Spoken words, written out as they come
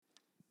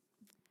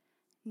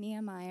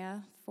Nehemiah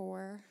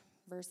 4,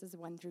 verses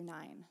 1 through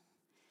 9.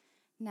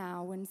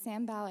 Now, when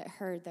Sanballat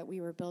heard that we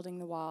were building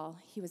the wall,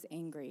 he was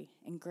angry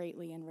and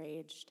greatly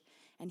enraged,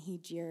 and he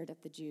jeered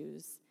at the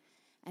Jews.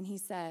 And he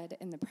said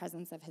in the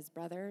presence of his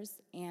brothers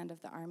and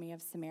of the army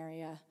of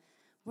Samaria,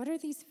 "What are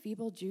these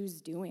feeble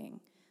Jews doing?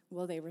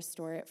 Will they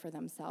restore it for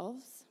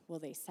themselves? Will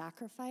they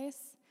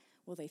sacrifice?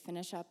 Will they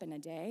finish up in a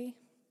day?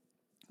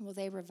 Will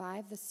they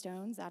revive the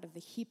stones out of the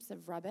heaps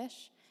of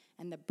rubbish,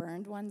 and the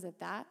burned ones at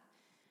that?"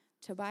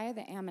 Tobiah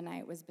the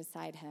Ammonite was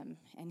beside him,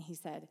 and he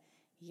said,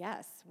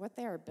 "Yes, what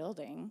they are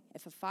building,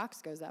 if a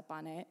fox goes up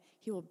on it,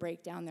 he will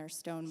break down their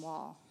stone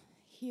wall.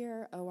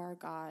 Hear, O our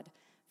God,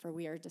 for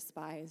we are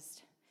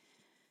despised.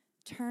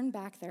 Turn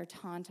back their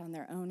taunt on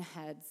their own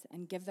heads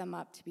and give them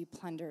up to be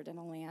plundered in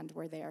a land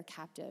where they are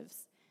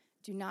captives.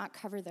 Do not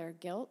cover their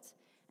guilt,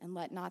 and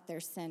let not their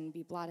sin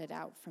be blotted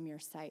out from your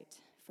sight,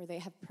 for they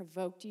have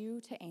provoked you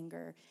to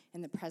anger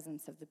in the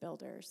presence of the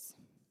builders."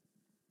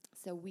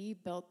 So we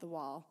built the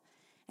wall,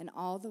 and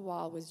all the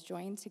wall was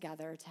joined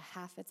together to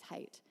half its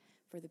height,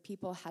 for the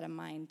people had a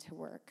mind to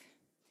work.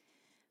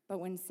 But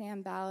when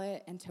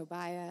Sanballat and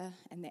Tobiah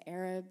and the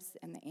Arabs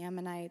and the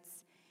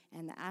Ammonites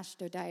and the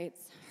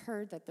Ashdodites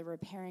heard that the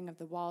repairing of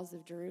the walls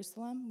of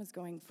Jerusalem was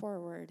going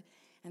forward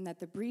and that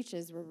the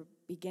breaches were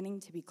beginning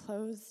to be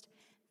closed,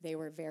 they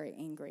were very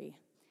angry.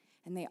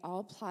 And they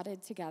all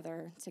plotted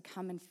together to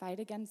come and fight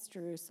against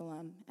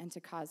Jerusalem and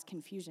to cause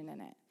confusion in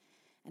it.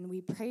 And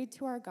we prayed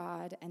to our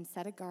God and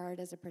set a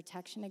guard as a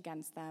protection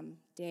against them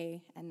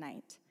day and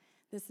night.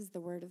 This is the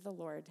word of the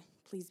Lord.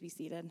 Please be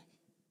seated.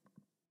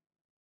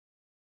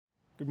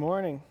 Good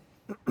morning.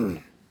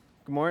 Good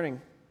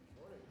morning.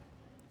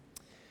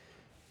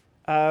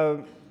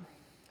 I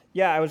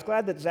was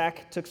glad that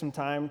Zach took some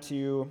time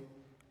to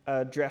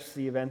address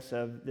the events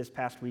of this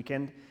past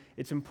weekend.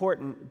 It's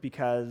important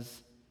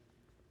because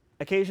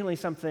occasionally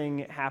something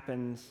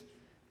happens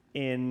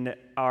in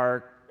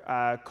our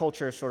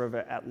culture sort of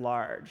at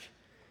large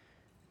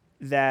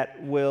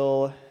that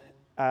will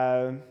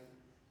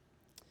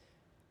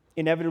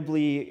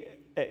inevitably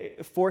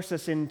force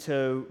us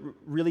into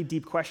really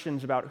deep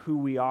questions about who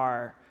we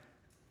are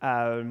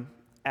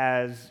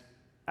as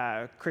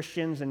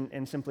Christians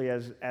and simply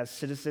as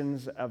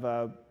citizens of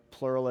a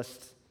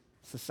pluralist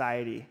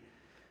society.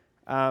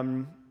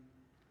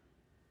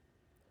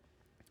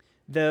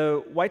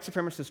 The white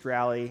supremacist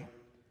rally,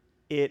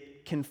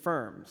 it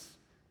confirms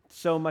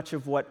so much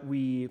of what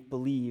we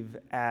believe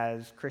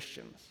as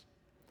Christians.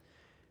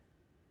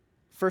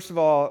 First of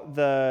all,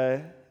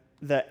 the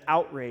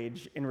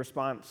outrage in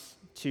response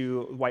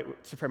to the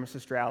white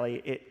supremacist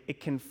rally,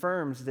 it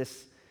confirms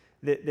this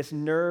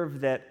nerve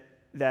that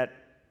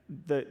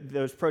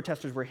those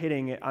protesters were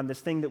hitting on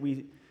this thing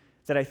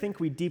that I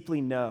think we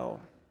deeply know,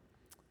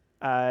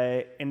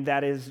 and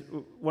that is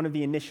one of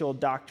the initial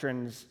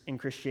doctrines in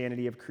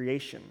Christianity of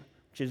creation,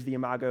 which is the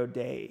Imago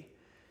Dei.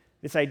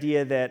 This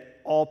idea that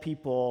all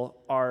people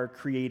are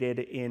created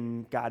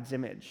in God's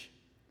image,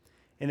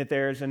 and that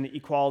there's an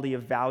equality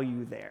of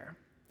value there.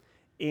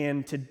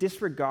 And to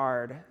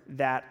disregard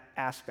that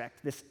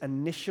aspect, this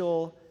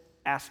initial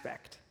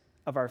aspect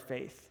of our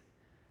faith,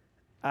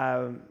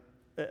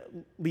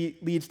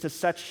 leads to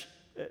such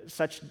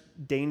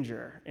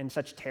danger and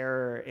such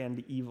terror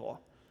and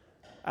evil.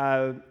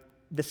 The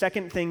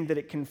second thing that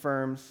it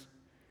confirms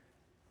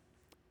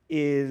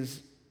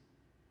is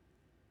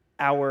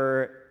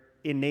our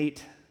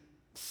innate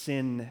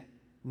sin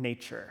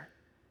nature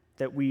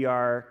that we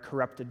are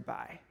corrupted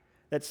by,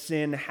 that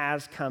sin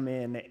has come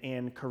in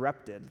and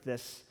corrupted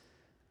this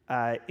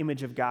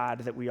image of God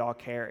that we all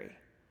carry.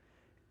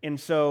 And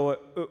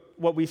so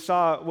what we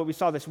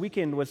saw this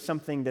weekend was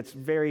something that's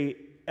very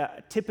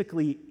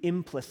typically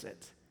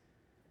implicit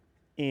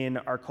in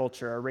our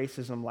culture, a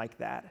racism like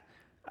that,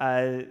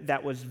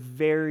 that was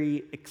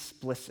very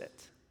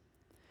explicit.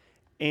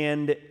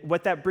 And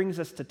what that brings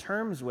us to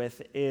terms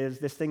with is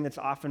this thing that's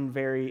often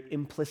very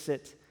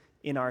implicit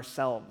in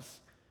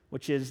ourselves,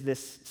 which is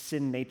this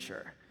sin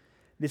nature,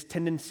 this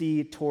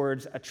tendency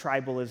towards a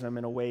tribalism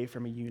and away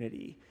from a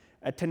unity,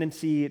 a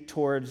tendency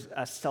towards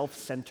a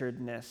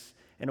self-centeredness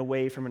and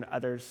away from an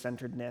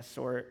others-centeredness,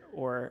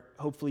 or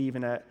hopefully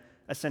even a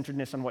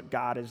centeredness on what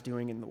God is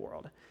doing in the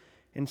world.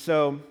 And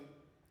so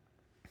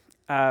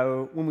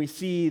when we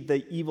see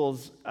the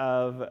evils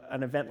of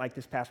an event like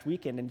this past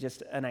weekend and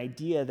just an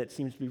idea that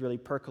seems to be really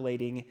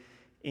percolating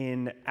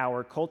in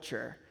our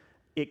culture,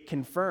 it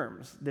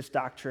confirms this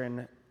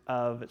doctrine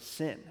of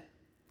sin.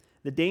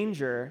 The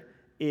danger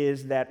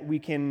is that we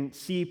can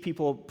see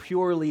people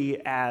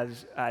purely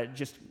as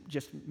just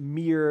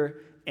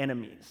mere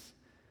enemies,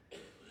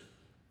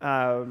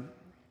 as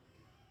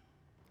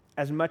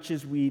much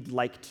as we'd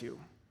like to.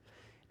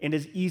 And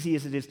as easy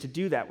as it is to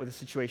do that with a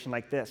situation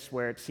like this,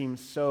 where it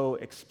seems so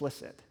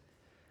explicit.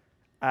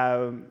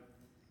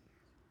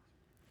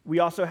 We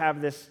also have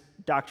this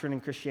doctrine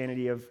in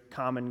Christianity of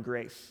common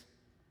grace.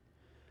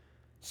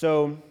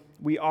 So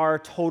we are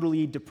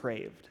totally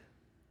depraved.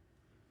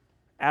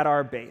 At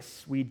our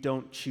base, we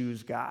don't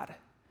choose God.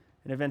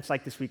 And events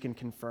like this weekend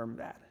confirm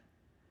that.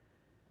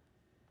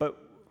 But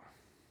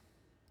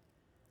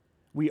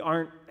we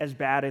aren't as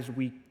bad as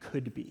we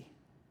could be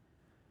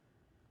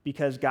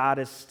because God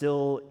is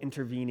still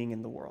intervening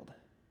in the world.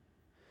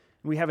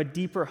 We have a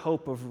deeper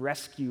hope of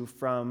rescue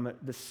from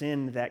the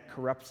sin that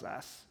corrupts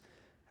us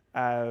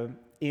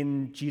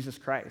in Jesus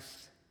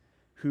Christ,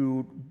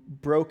 who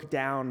broke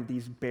down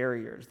these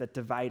barriers that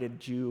divided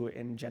Jew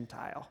and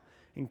Gentile,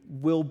 and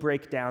will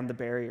break down the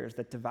barriers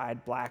that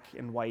divide black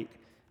and white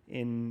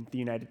in the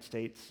United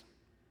States.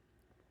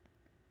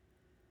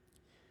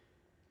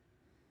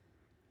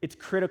 It's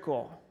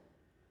critical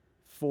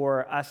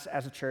for us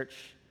as a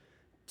church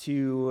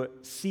to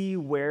see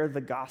where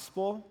the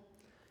gospel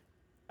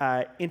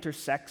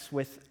intersects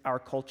with our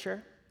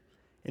culture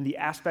and the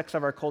aspects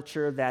of our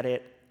culture that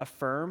it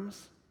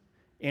affirms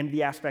and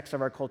the aspects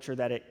of our culture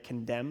that it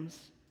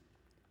condemns.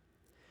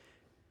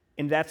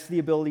 And that's the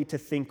ability to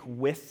think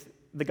with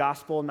the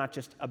gospel, not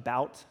just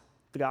about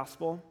the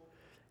gospel.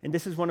 And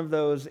this is one of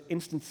those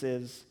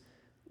instances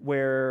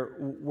where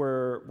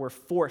we're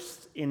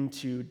forced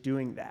into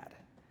doing that.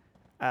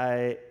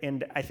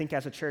 And I think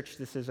as a church,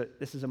 this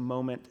is a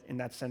moment in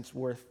that sense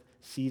worth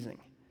seizing.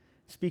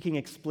 Speaking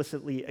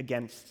explicitly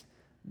against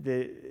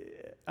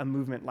a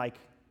movement like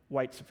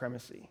white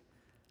supremacy.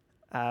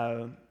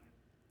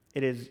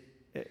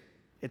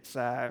 It's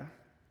a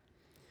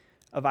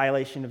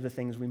violation of the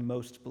things we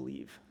most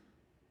believe.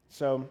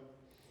 So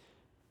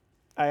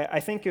I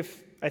think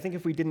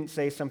if we didn't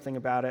say something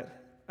about it,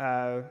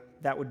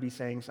 that would be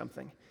saying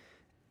something.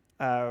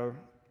 And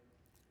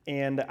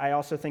I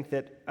also think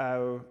that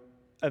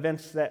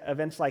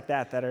events like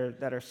that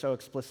are so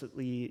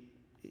explicitly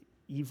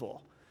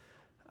evil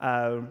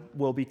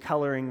will be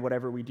coloring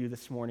whatever we do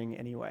this morning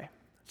anyway.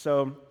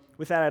 So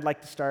with that, I'd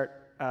like to start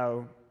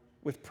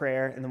with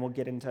prayer, and then we'll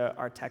get into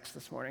our text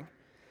this morning.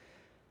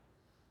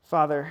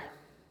 Father,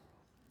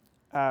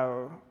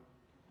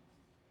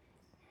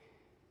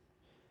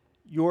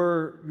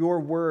 your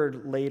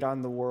word laid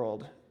on the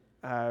world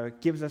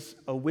gives us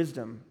a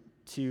wisdom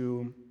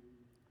to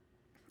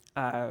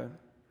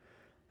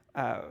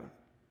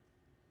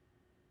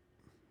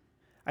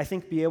I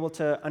think be able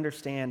to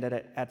understand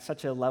at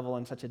such a level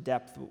and such a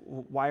depth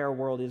why our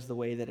world is the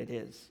way that it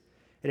is.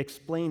 It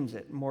explains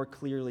it more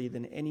clearly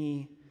than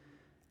any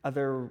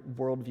other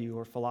worldview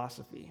or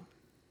philosophy.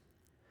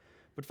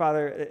 But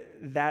Father,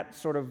 that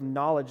sort of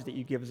knowledge that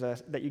you give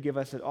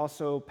us, it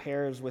also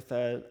pairs with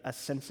a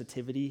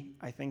sensitivity,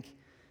 I think,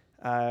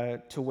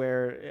 to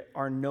where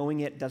our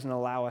knowing it doesn't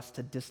allow us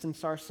to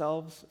distance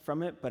ourselves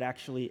from it, but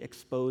actually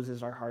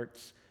exposes our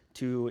hearts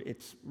to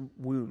its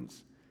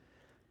wounds.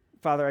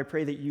 Father, I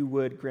pray that you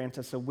would grant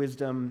us a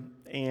wisdom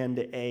and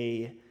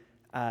a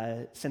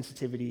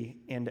sensitivity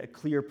and a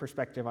clear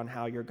perspective on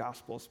how your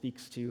gospel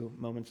speaks to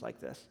moments like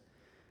this.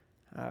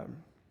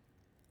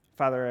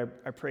 Father,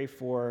 I pray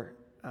for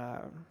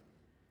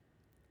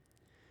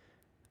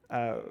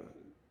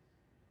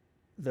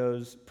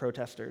those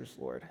protesters,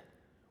 Lord.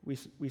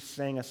 We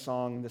sang a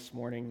song this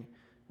morning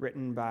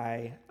written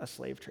by a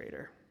slave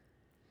trader.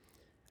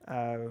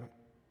 The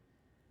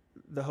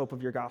hope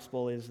of your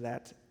gospel is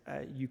that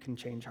you can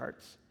change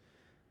hearts.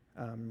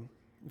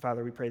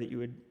 Father, we pray that you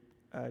would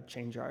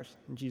change ours.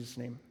 In Jesus'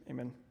 name,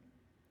 amen.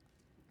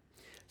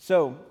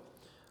 So,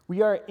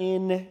 we are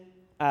in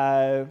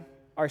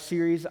our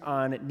series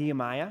on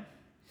Nehemiah.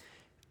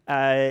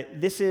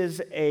 This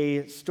is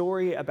a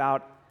story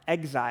about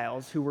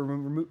exiles who were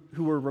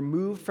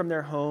removed from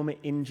their home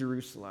in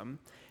Jerusalem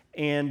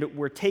and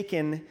were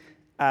taken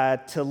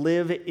to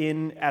live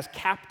as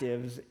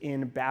captives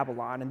in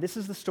Babylon. And this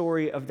is the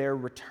story of their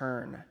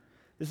return.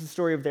 This is the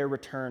story of their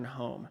return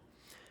home.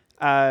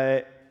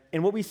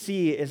 And what we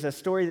see is a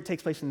story that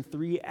takes place in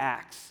 3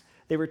 acts.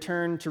 They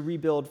return to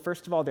rebuild,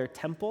 first of all, their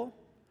temple,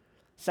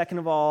 second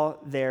of all,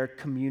 their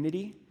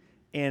community,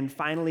 and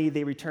finally,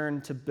 they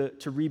return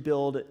to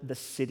rebuild the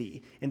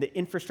city and the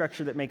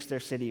infrastructure that makes their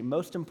city,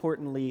 most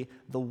importantly,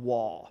 the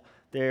wall.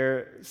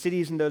 Their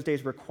cities in those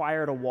days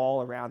required a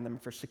wall around them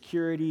for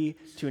security,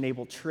 to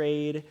enable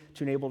trade,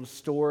 to enable to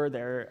store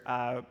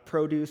their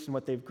produce and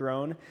what they've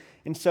grown.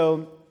 And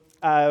so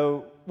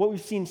what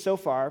we've seen so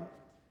far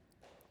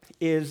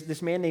is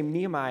this man named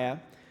Nehemiah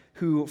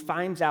who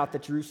finds out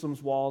that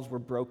Jerusalem's walls were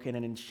broken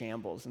and in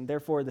shambles, and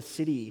therefore the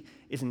city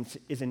is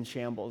in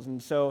shambles.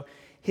 And so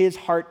his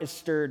heart is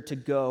stirred to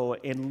go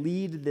and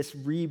lead this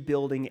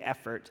rebuilding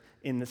effort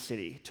in the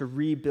city, to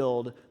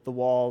rebuild the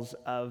walls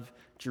of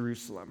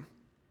Jerusalem.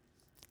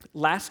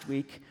 Last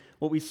week,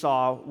 what we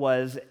saw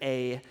was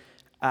a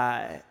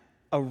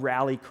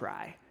rally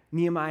cry.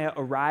 Nehemiah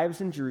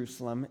arrives in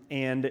Jerusalem,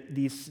 and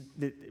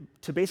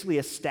to basically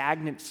a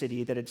stagnant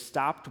city that had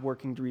stopped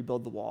working to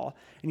rebuild the wall,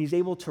 and he's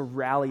able to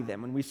rally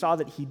them. And we saw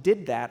that he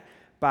did that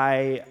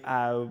by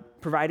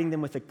providing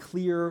them with a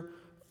clear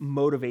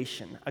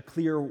motivation, a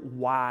clear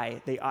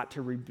why they ought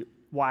to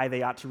why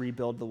they ought to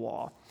rebuild the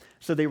wall.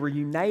 So they were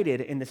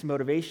united in this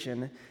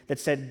motivation that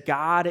said,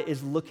 God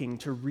is looking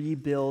to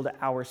rebuild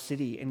our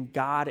city, and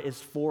God is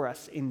for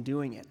us in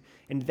doing it.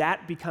 And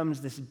that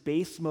becomes this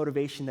base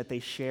motivation that they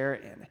share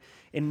in.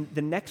 In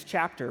the next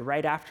chapter,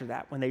 right after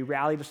that, when they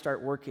rally to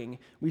start working,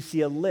 we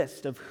see a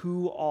list of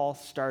who all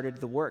started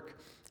the work.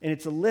 And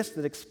it's a list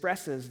that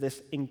expresses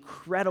this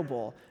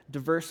incredible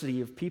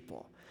diversity of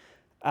people,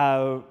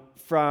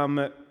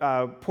 from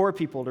poor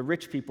people to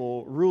rich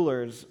people,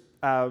 rulers,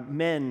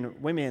 men,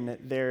 women,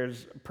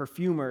 there's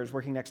perfumers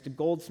working next to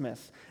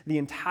goldsmiths. The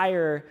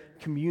entire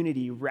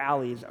community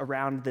rallies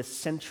around this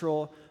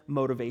central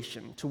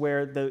motivation to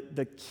where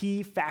the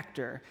key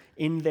factor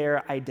in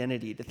their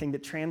identity, the thing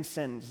that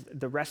transcends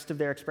the rest of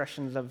their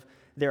expressions of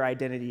their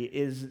identity,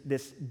 is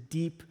this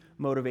deep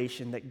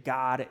motivation that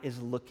God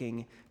is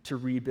looking to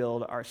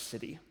rebuild our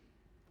city.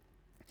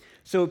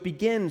 So it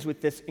begins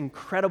with this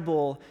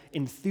incredible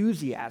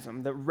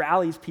enthusiasm that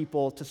rallies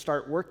people to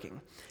start working.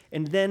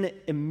 And then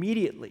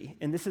immediately,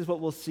 and this is what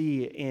we'll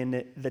see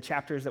in the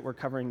chapters that we're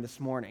covering this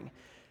morning,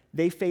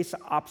 they face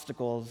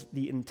obstacles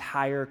the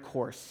entire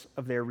course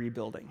of their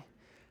rebuilding.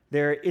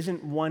 There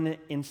isn't one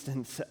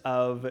instance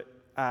of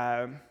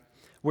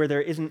where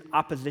there isn't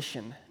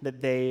opposition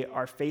that they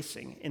are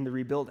facing in the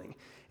rebuilding.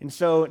 And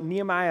so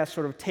Nehemiah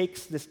sort of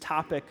takes this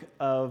topic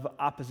of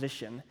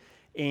opposition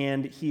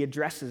and he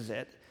addresses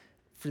it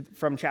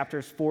from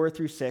chapters 4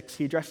 through 6.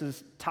 He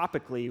addresses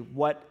topically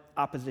what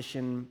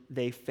opposition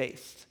they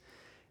faced.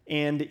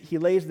 And he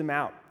lays them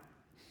out.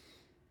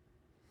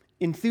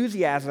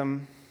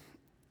 Enthusiasm,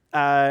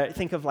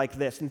 think of like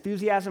this.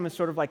 Enthusiasm is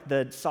sort of like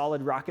the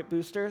solid rocket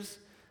boosters,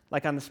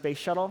 like on the space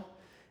shuttle.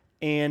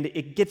 And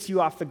it gets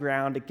you off the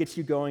ground, it gets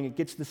you going, it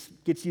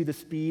gets you the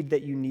speed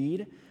that you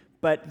need,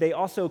 but they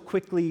also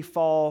quickly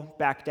fall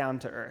back down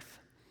to earth.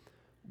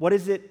 What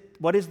is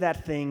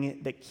that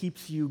thing that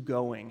keeps you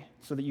going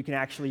so that you can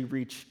actually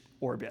reach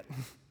orbit?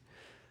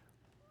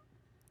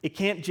 It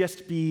can't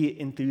just be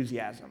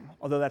enthusiasm,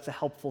 although that's a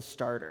helpful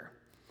starter.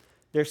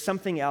 There's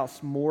something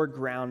else more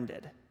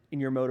grounded in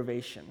your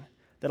motivation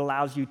that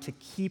allows you to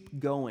keep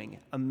going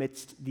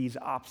amidst these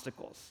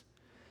obstacles.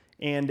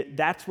 And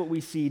that's what we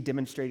see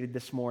demonstrated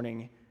this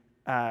morning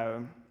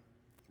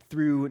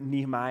through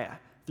Nehemiah,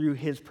 through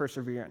his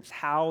perseverance,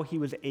 how he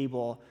was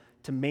able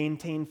to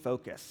maintain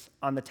focus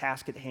on the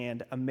task at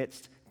hand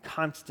amidst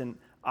constant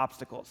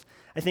obstacles.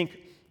 I think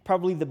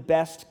probably the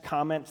best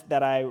comment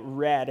that I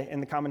read in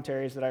the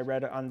commentaries that I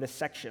read on this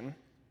section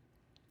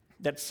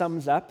that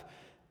sums up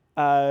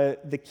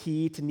the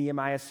key to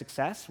Nehemiah's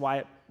success,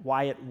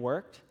 why it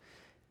worked,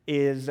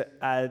 is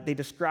they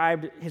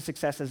described his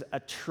success as a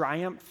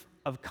triumph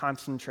of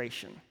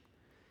concentration.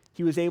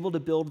 He was able to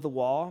build the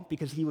wall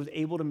because he was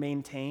able to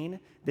maintain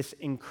this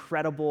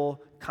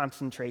incredible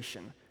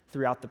concentration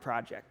throughout the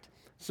project.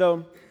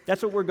 So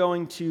that's what we're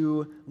going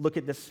to look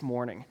at this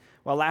morning.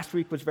 While last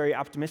week was very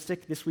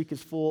optimistic, this week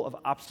is full of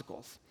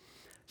obstacles.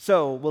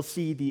 So we'll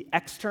see the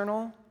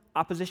external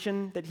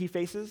opposition that he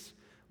faces,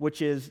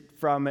 which is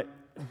from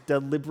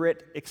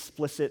deliberate,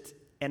 explicit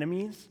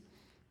enemies.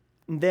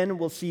 And then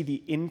we'll see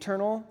the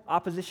internal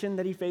opposition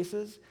that he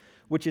faces,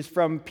 which is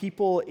from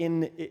people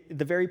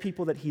the very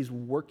people that he's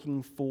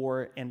working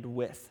for and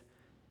with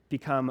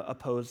become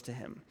opposed to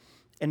him.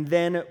 And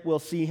then we'll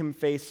see him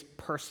face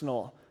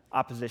personal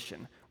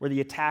opposition, where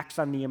the attacks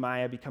on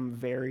Nehemiah become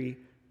very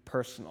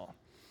personal.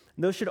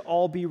 And those should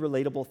all be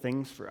relatable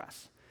things for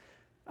us.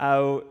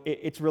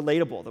 It's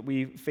relatable that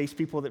we face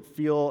people that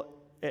feel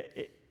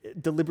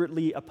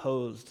deliberately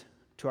opposed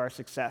to our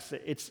success.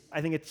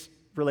 I think it's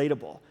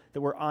relatable that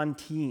we're on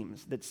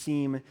teams that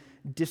seem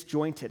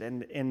disjointed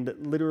and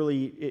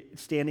literally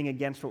standing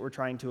against what we're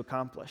trying to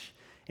accomplish.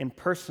 And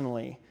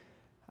personally,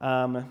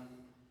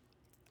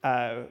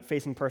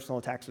 facing personal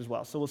attacks as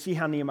well. So we'll see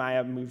how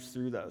Nehemiah moves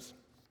through those.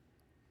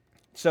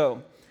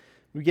 So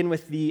we begin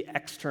with the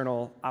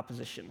external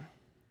opposition.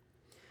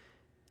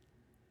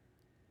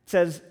 It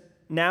says,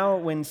 "Now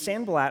when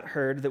Sanballat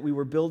heard that we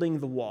were building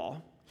the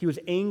wall, he was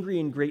angry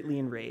and greatly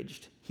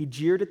enraged. He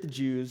jeered at the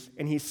Jews,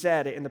 and he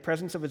said in the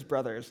presence of his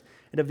brothers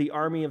and of the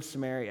army of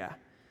Samaria,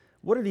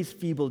 'What are these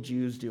feeble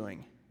Jews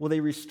doing? Will they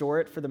restore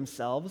it for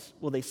themselves?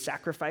 Will they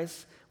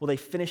sacrifice? Will they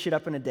finish it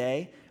up in a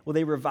day? Will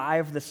they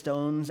revive the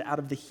stones out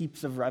of the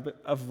heaps of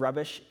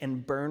rubbish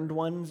and burned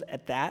ones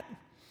at that?'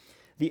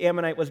 The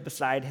Ammonite was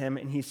beside him,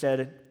 and he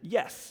said,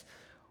 'Yes,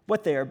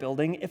 what they are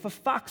building, if a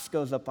fox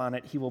goes up on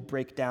it, he will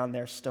break down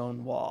their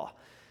stone wall.'"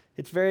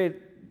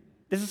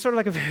 This is sort of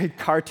like a very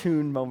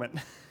cartoon moment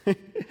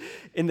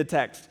in the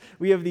text.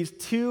 We have these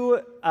two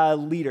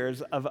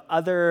leaders of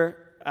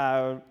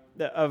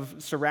of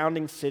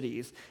surrounding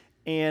cities,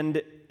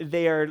 and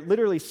they are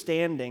literally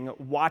standing,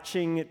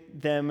 watching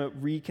them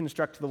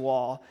reconstruct the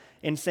wall,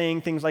 and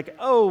saying things like,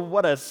 "Oh,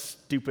 what a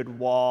stupid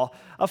wall.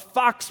 A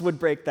fox would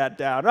break that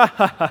down."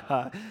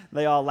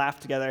 They all laugh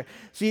together.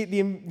 See,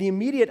 the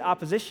immediate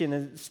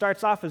opposition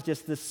starts off as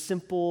just this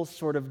simple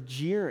sort of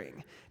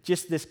jeering,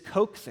 just this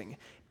coaxing.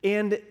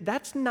 And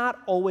that's not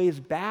always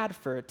bad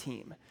for a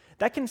team.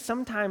 That can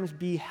sometimes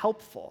be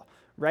helpful,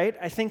 right?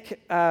 I think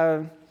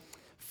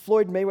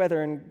Floyd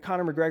Mayweather and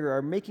Conor McGregor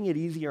are making it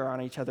easier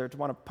on each other to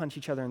want to punch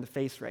each other in the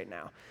face right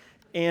now.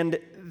 And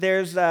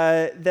there's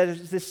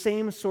the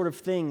same sort of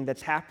thing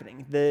that's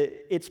happening.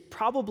 It's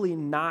probably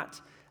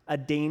not a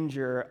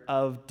danger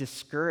of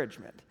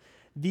discouragement.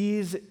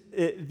 These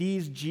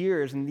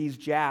jeers and these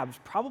jabs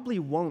probably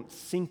won't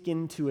sink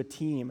into a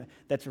team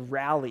that's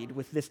rallied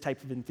with this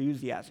type of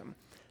enthusiasm.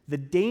 The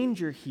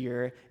danger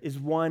here is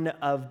one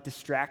of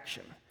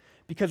distraction,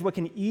 because what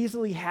can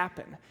easily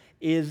happen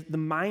is the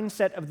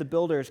mindset of the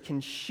builders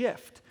can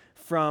shift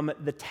from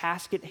the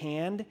task at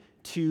hand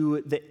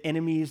to the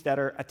enemies that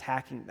are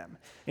attacking them.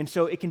 And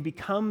so it can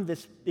become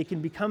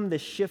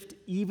this shift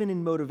even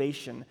in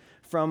motivation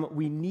from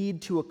we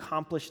need to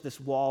accomplish this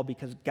wall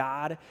because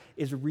God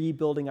is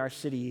rebuilding our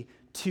city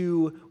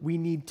to we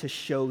need to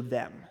show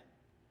them.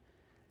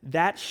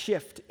 That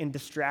shift in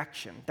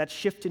distraction, that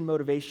shift in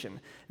motivation,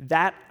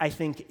 that I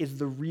think is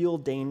the real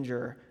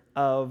danger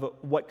of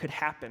what could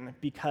happen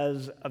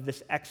because of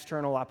this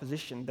external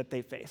opposition that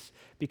they face,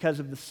 because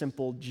of the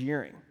simple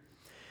jeering.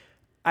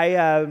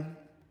 One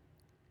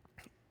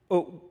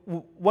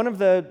of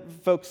the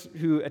folks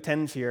who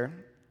attends here,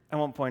 I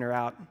won't point her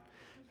out,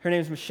 her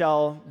name is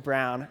Michelle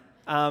Brown.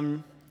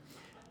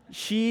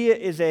 She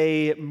is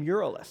a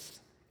muralist,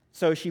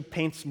 so she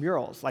paints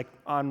murals, like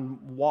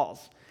on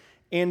walls.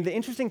 And the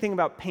interesting thing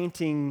about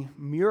painting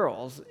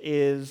murals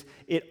is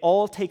it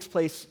all takes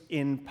place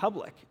in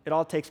public. It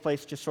all takes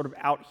place just sort of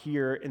out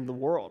here in the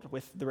world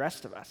with the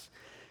rest of us.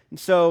 And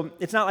so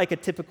it's not like a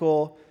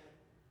typical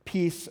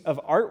piece of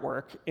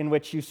artwork in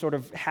which you sort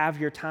of have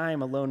your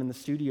time alone in the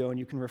studio and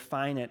you can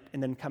refine it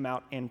and then come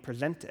out and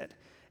present it.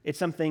 It's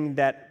something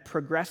that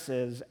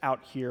progresses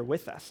out here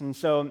with us. And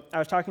so I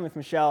was talking with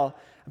Michelle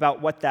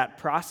about what that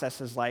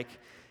process is like,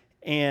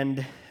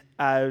 and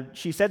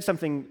she said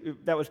something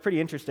that was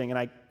pretty interesting, and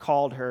I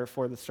called her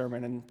for the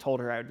sermon and told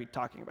her I would be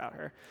talking about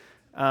her,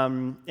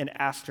 and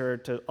asked her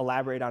to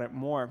elaborate on it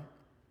more.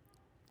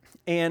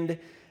 And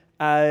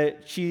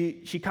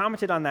she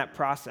commented on that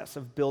process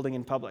of building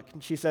in public.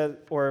 And she said,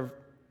 or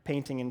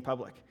painting in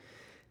public.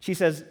 She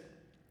says,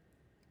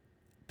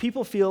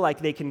 people feel like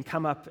they can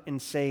come up and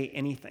say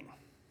anything.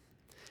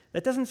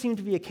 That doesn't seem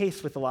to be a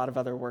case with a lot of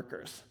other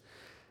workers.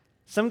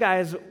 Some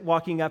guys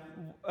walking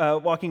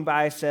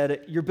by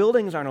said, your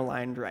buildings aren't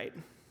aligned right.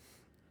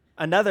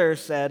 Another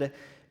said,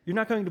 you're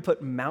not going to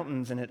put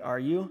mountains in it, are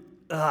you?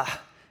 Ugh,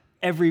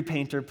 every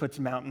painter puts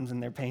mountains in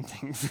their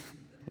paintings.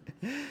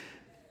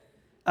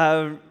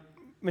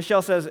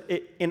 Michelle says,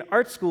 in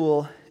art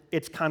school,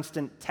 it's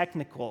constant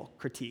technical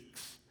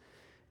critiques.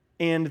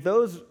 And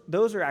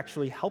those are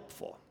actually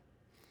helpful.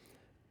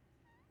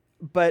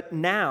 But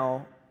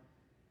now,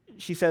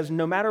 she says,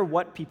 no matter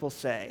what people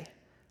say,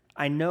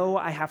 I know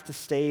I have to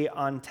stay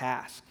on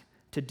task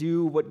to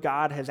do what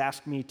God has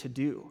asked me to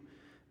do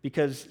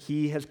because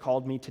He has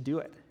called me to do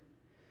it.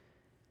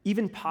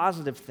 Even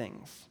positive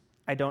things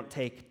I don't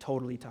take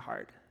totally to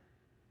heart.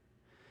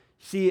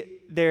 See,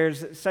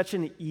 there's such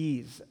an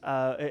ease.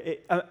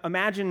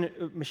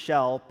 Imagine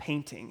Michelle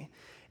painting,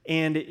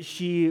 and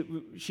she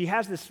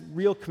has this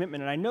real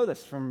commitment, and I know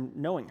this from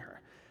knowing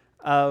her,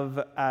 of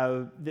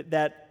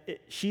that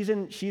she's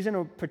in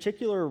a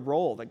particular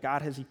role that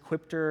God has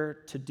equipped her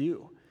to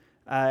do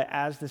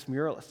as this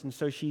muralist, and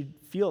so she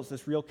feels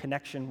this real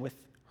connection with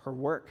her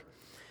work.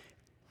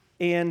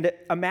 And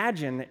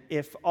imagine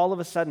if all of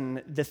a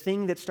sudden the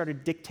thing that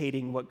started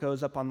dictating what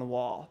goes up on the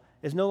wall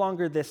is no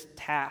longer this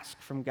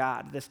task from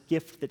God, this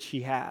gift that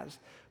she has,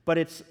 but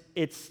it's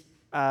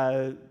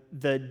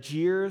the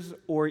jeers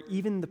or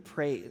even the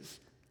praise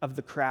of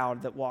the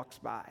crowd that walks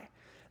by.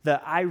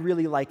 I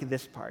really like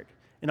this part,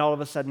 and all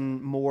of a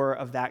sudden more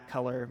of that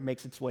color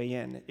makes its way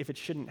in if it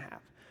shouldn't have.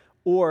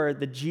 Or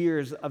the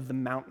jeers of the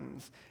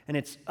mountains, and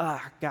it's,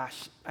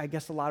 gosh, I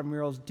guess a lot of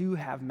murals do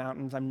have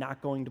mountains. I'm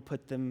not going to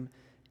put them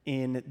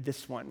in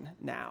this one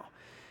now.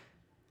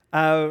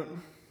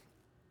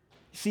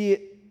 See,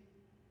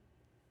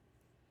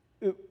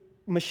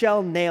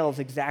 Michelle nails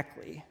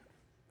exactly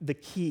the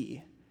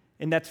key,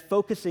 and that's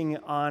focusing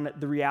on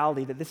the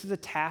reality that this is a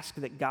task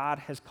that God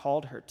has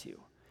called her to,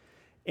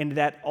 and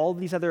that all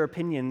these other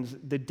opinions,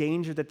 the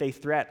danger that they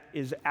threat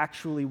is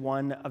actually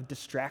one of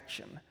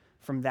distraction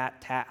from that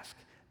task.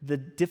 The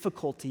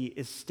difficulty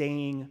is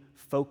staying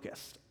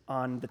focused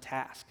on the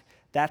task.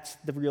 That's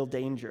the real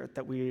danger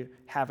that we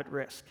have at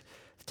risk.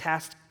 The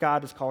task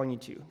God is calling you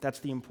to, that's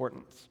the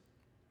importance.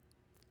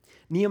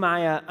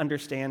 Nehemiah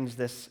understands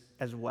this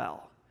as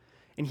well.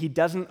 And he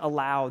doesn't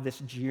allow this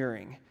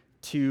jeering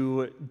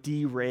to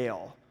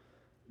derail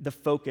the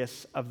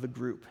focus of the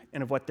group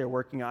and of what they're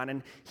working on.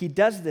 And he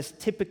does this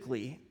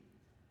typically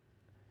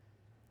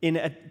in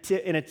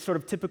a sort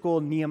of typical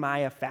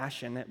Nehemiah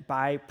fashion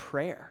by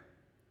prayer.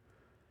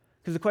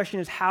 Because the question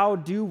is, how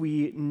do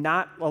we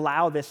not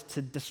allow this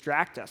to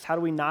distract us? How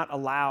do we not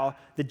allow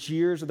the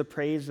jeers or the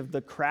praise of the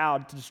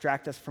crowd to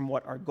distract us from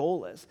what our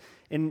goal is?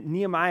 And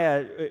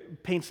Nehemiah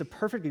paints a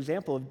perfect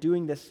example of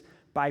doing this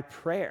by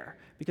prayer,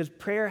 because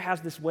prayer has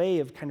this way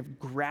of kind of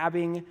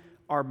grabbing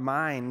our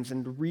minds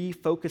and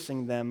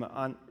refocusing them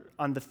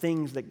on the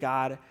things that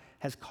God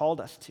has called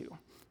us to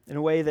in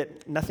a way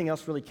that nothing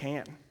else really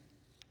can.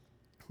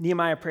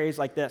 Nehemiah prays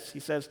like this. He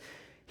says,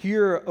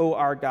 "Hear, O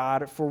our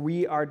God, for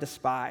we are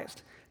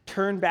despised.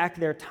 Turn back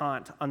their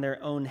taunt on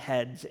their own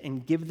heads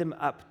and give them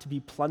up to be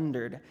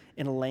plundered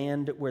in a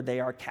land where they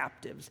are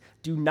captives.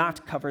 Do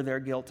not cover their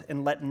guilt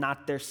and let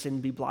not their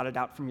sin be blotted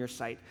out from your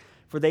sight,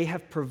 for they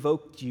have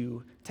provoked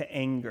you to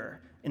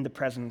anger in the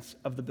presence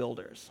of the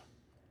builders."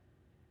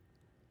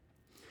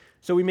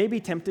 So we may be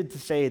tempted to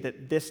say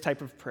that this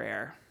type of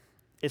prayer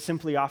is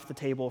simply off the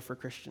table for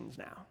Christians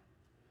now.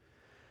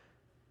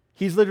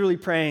 He's literally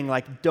praying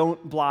like,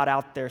 don't blot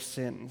out their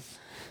sins.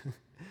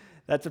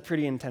 That's a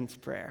pretty intense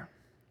prayer.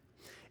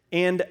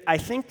 And I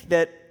think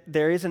that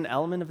there is an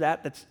element of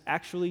that that's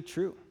actually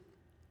true.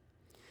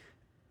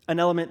 An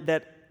element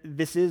that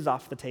this is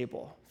off the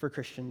table for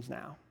Christians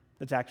now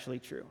that's actually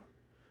true.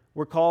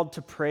 We're called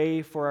to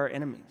pray for our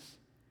enemies.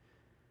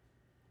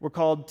 We're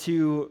called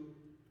to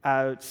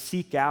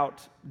seek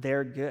out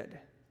their good.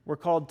 We're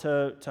called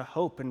to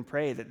hope and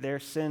pray that their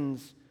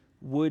sins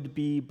would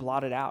be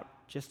blotted out,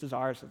 just as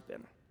ours have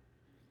been.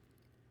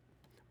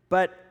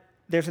 But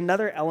there's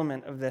another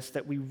element of this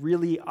that we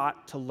really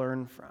ought to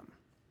learn from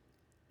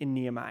in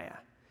Nehemiah.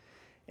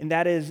 And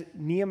that is,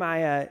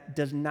 Nehemiah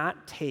does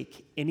not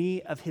take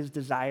any of his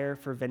desire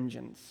for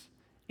vengeance,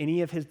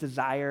 any of his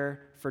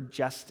desire for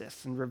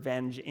justice and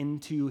revenge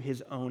into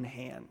his own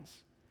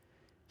hands.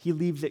 He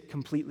leaves it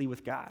completely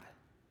with God.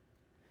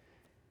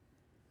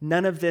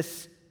 None of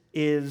this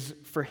is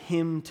for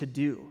him to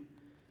do.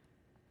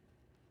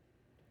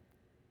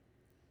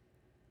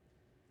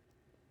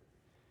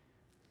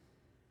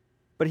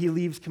 But he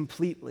leaves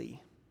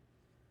completely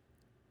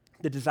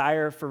the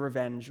desire for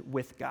revenge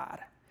with God.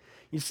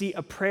 You see,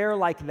 a prayer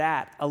like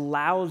that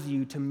allows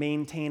you to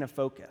maintain a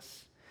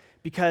focus,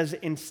 because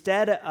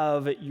instead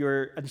of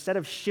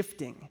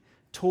shifting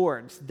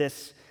towards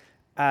this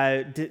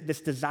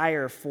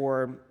desire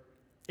for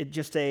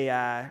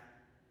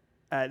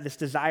this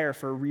desire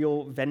for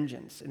real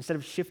vengeance, instead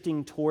of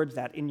shifting towards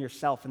that in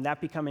yourself and that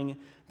becoming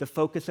the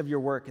focus of your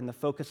work and the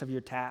focus of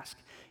your task,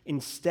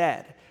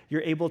 instead,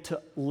 you're able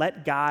to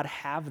let God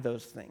have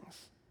those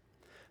things.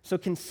 So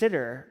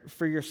consider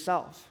for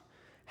yourself,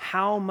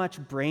 how much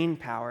brain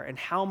power and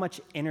how much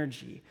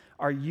energy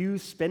are you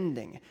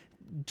spending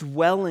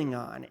dwelling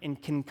on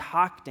and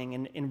concocting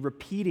and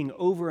repeating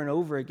over and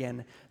over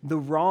again the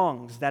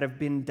wrongs that have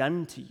been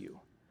done to you?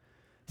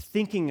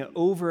 Thinking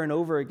over and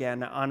over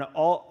again on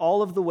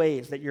all of the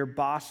ways that your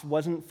boss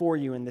wasn't for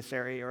you in this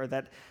area, or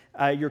that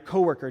your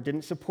coworker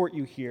didn't support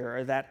you here,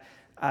 or that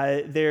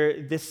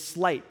this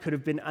slight could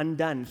have been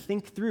undone.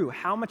 Think through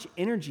how much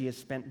energy is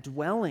spent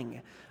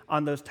dwelling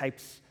on those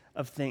types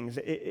of things.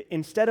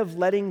 Instead of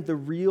letting the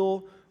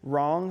real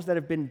wrongs that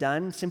have been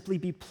done simply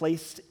be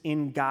placed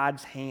in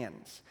God's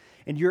hands,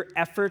 and your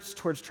efforts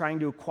towards trying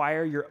to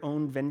acquire your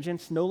own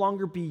vengeance no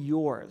longer be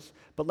yours,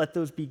 but let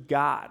those be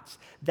God's.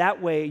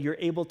 That way, you're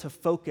able to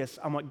focus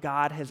on what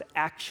God has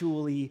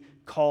actually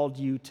called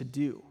you to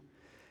do.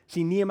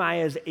 See,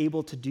 Nehemiah is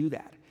able to do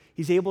that.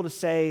 He's able to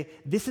say,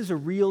 this is a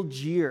real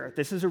jeer.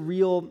 This is a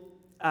real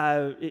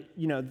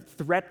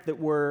threat that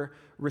we're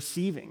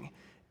receiving.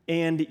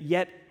 And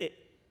yet,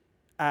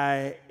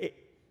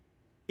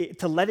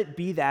 to let it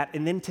be that,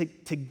 and then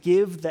to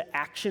give the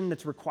action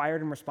that's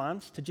required in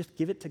response, to just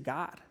give it to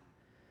God.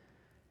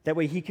 That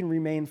way he can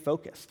remain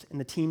focused, and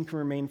the team can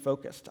remain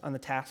focused on the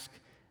task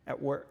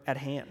at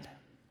hand.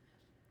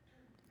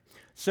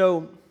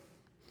 So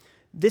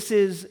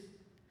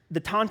the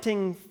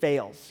taunting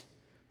fails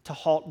to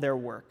halt their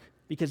work,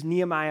 because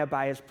Nehemiah,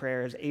 by his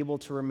prayer, is able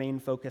to remain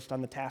focused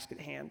on the task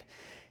at hand.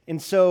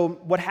 And so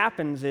what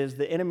happens is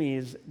the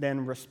enemies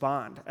then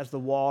respond as the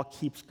wall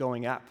keeps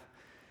going up.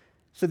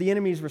 So the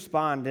enemies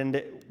respond,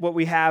 and what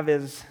we have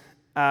is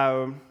you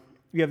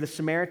have the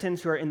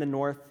Samaritans who are in the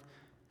north,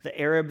 the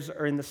Arabs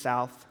are in the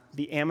south,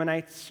 the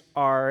Ammonites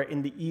are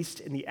in the east,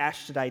 and the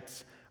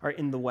Ashdodites are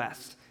in the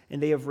west.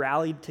 And they have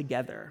rallied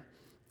together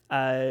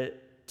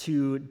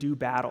to do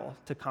battle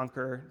to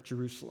conquer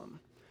Jerusalem.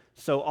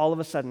 So all of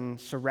a sudden,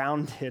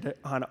 surrounded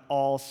on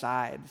all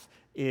sides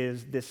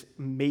is this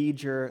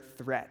major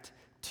threat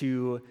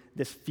to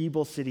this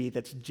feeble city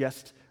that's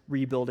just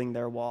rebuilding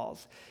their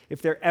walls.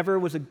 If there ever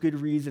was a good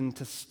reason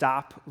to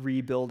stop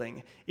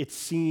rebuilding, it's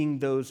seeing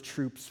those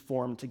troops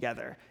form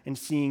together and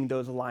seeing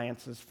those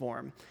alliances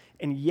form.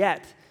 And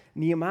yet,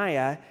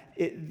 Nehemiah,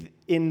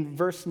 in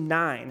verse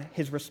 9,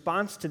 his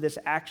response to this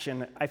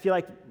action, I feel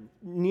like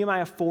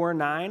Nehemiah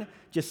 4:9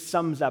 just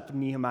sums up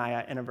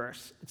Nehemiah in a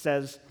verse. It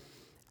says,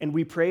 "And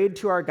we prayed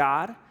to our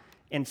God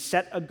and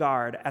set a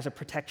guard as a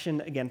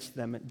protection against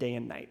them day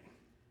and night."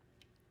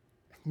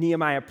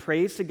 Nehemiah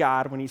prays to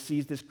God when he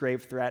sees this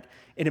grave threat,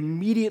 and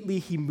immediately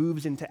he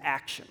moves into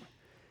action.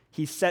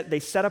 They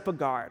set up a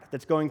guard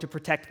that's going to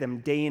protect them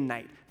day and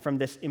night from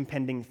this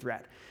impending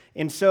threat.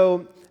 And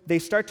so they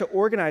start to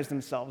organize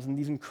themselves in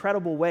these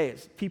incredible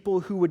ways. People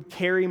who would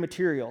carry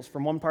materials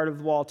from one part of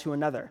the wall to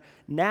another.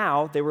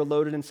 Now they were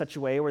loaded in such a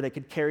way where they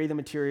could carry the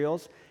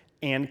materials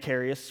and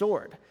carry a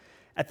sword.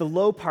 At the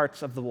low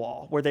parts of the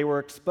wall, where they were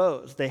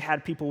exposed, they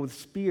had people with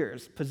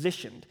spears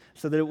positioned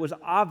so that it was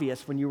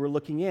obvious when you were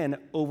looking in,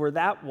 over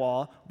that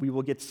wall, we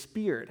will get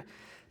speared.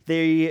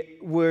 They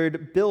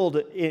would build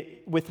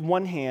it with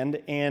one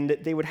hand, and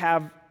they would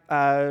have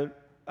a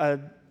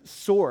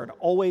sword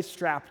always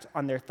strapped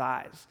on their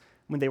thighs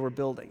when they were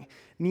building.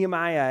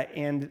 Nehemiah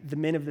and the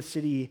men of the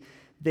city,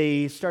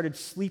 they started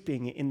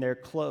sleeping in their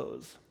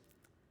clothes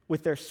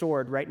with their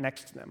sword right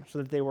next to them so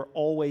that they were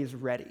always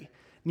ready.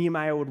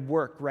 Nehemiah would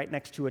work right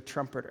next to a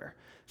trumpeter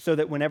so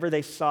that whenever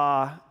they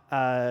saw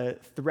a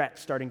threat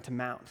starting to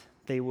mount,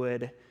 they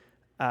would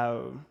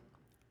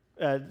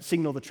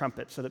signal the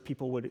trumpet so that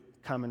people would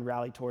come and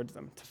rally towards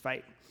them to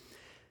fight.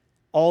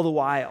 All the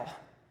while,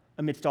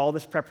 amidst all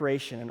this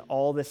preparation and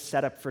all this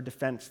setup for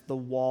defense, the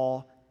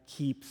wall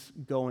keeps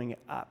going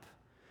up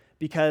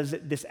because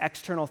this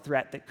external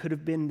threat that could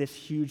have been this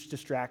huge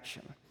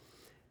distraction,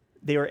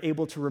 they were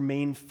able to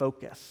remain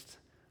focused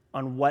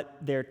on what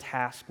their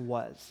task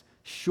was.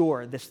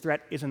 Sure, this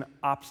threat is an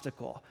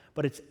obstacle,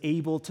 but it's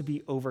able to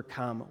be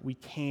overcome. We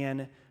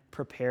can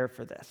prepare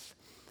for this.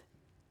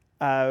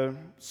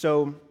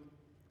 So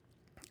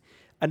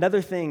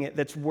another thing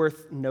that's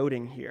worth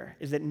noting here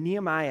is that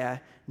Nehemiah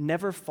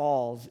never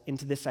falls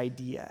into this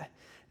idea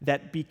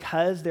that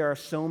because there are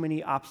so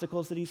many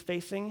obstacles that he's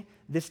facing,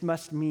 this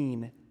must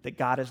mean that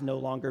God is no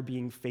longer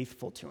being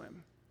faithful to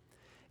him.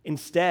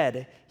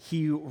 Instead,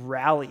 he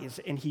rallies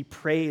and he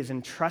prays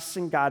and trusts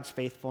in God's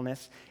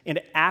faithfulness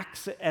and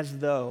acts as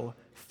though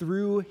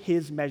through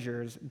his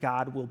measures,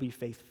 God will be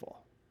faithful.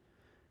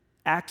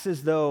 Acts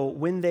as though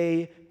when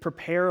they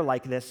prepare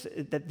like this,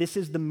 that this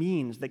is the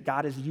means that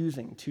God is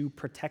using to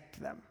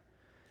protect them.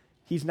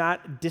 He's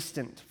not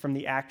distant from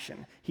the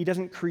action. He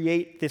doesn't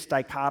create this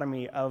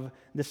dichotomy of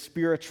the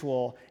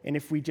spiritual, and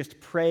if we just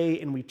pray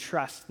and we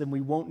trust, then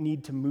we won't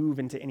need to move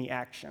into any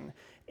action.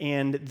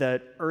 And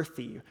the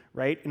earthy,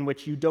 right, in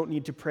which you don't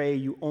need to pray,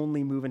 you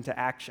only move into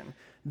action.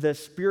 The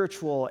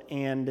spiritual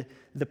and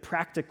the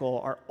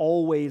practical are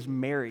always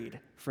married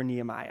for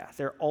Nehemiah.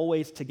 They're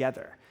always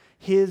together.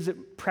 His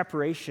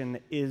preparation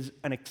is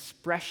an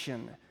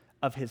expression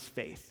of his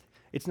faith.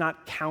 It's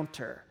not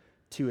counter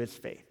to his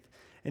faith.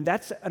 And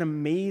that's an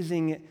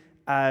amazing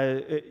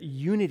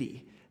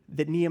unity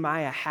that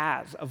Nehemiah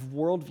has of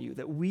worldview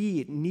that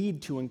we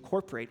need to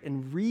incorporate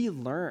and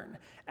relearn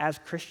as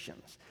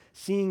Christians,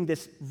 seeing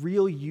this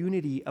real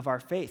unity of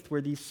our faith,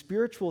 where these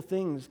spiritual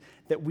things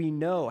that we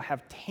know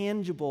have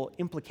tangible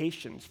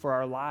implications for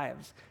our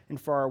lives and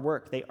for our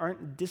work. They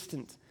aren't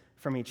distant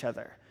from each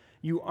other.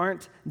 You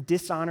aren't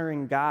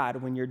dishonoring God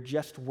when you're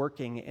just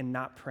working and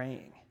not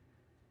praying.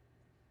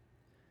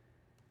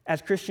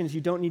 As Christians,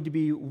 you don't need to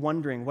be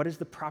wondering, what is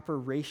the proper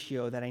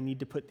ratio that I need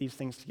to put these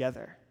things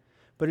together?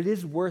 But it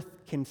is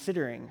worth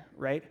considering,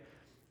 right?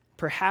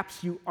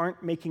 Perhaps you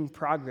aren't making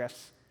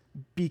progress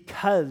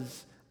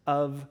because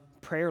of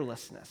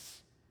prayerlessness.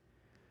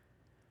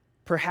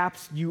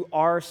 Perhaps you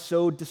are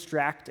so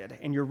distracted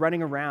and you're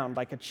running around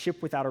like a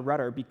ship without a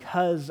rudder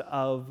because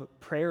of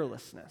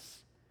prayerlessness.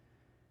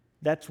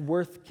 That's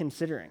worth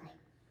considering.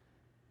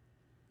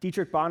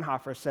 Dietrich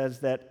Bonhoeffer says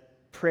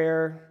that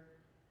prayer,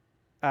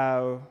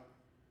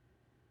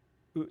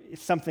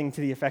 something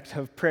to the effect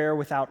of prayer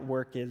without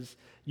work is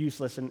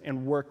useless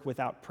and work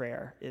without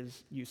prayer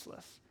is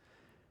useless.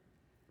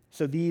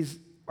 So these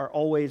are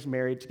always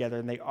married together,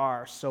 and they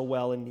are so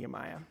well in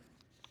Nehemiah.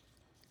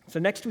 So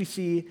next we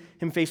see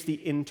him face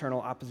the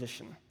internal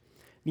opposition.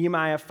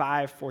 Nehemiah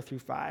 5, 4 through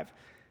 5.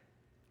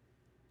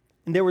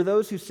 And there were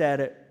those who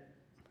said,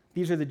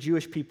 these are the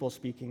Jewish people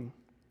speaking,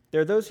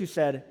 there are those who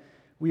said,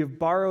 we have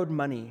borrowed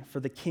money for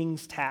the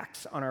king's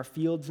tax on our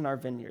fields and our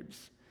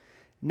vineyards.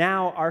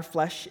 Now our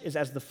flesh is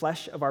as the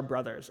flesh of our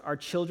brothers, our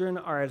children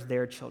are as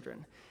their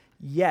children.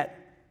 Yet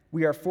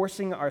we are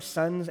forcing our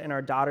sons and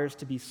our daughters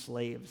to be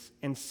slaves,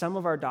 and some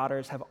of our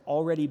daughters have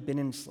already been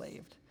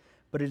enslaved.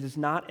 But it is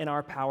not in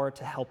our power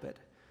to help it,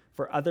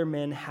 for other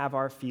men have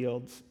our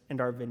fields and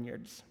our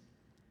vineyards.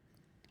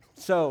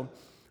 So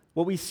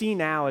what we see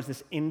now is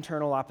this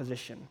internal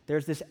opposition.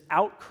 There's this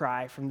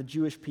outcry from the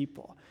Jewish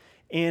people.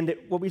 And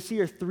what we see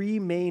are three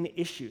main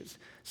issues.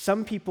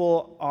 Some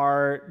people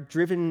are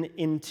driven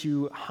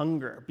into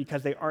hunger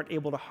because they aren't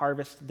able to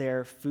harvest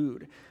their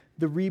food.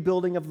 The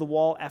rebuilding of the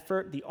wall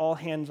effort, the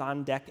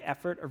all-hands-on-deck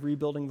effort of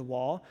rebuilding the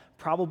wall,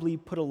 probably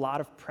put a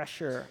lot of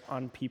pressure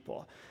on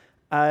people.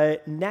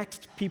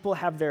 Next, people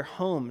have their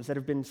homes that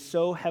have been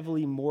so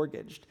heavily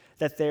mortgaged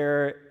that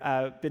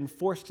they're been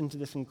forced into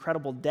this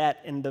incredible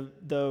debt, and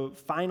the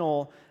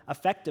final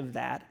effect of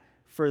that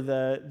for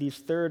this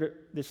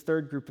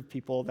third group of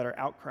people that are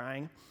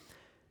outcrying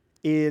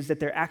is that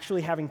they're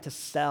actually having to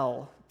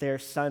sell their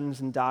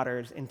sons and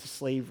daughters into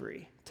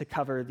slavery to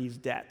cover these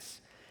debts.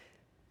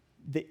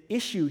 The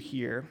issue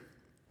here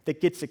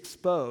that gets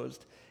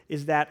exposed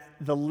is that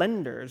the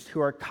lenders who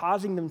are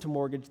causing them to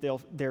mortgage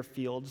their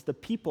fields, the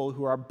people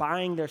who are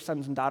buying their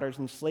sons and daughters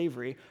in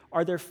slavery,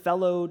 are their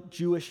fellow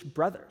Jewish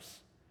brothers.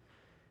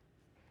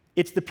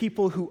 It's the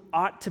people who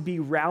ought to be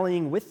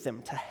rallying with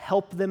them to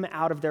help them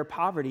out of their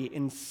poverty.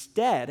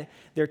 Instead,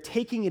 they're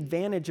taking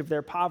advantage of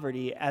their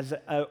poverty as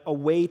a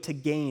way to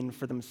gain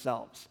for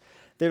themselves.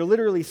 They're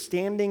literally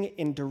standing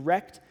in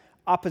direct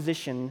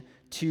opposition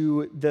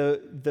to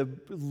the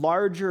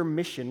larger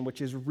mission,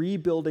 which is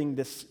rebuilding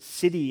this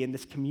city and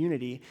this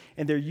community,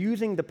 and they're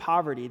using the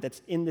poverty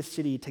that's in the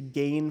city to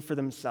gain for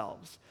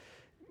themselves.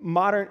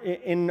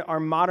 In our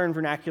modern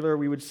vernacular,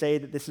 we would say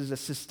that this is a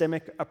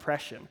systemic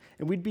oppression,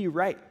 and we'd be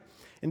right.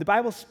 And the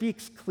Bible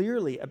speaks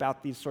clearly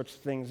about these sorts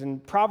of things. In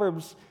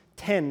Proverbs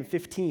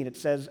 10:15, it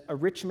says, "A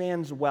rich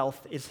man's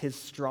wealth is his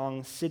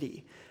strong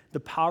city.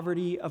 The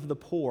poverty of the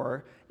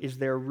poor is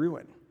their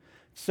ruin."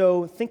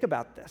 So think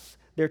about this.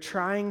 They're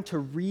trying to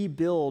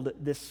rebuild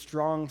this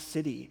strong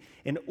city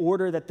in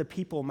order that the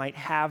people might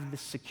have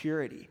this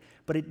security.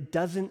 But it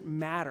doesn't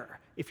matter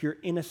if you're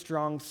in a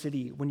strong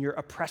city when your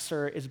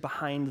oppressor is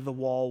behind the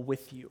wall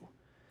with you.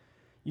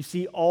 You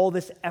see, all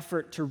this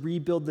effort to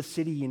rebuild the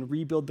city and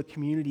rebuild the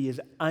community is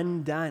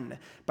undone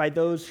by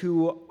those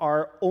who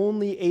are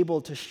only able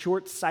to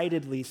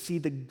short-sightedly see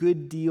the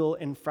good deal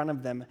in front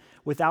of them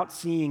without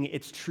seeing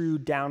its true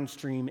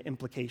downstream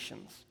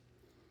implications.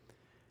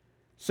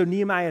 So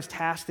Nehemiah's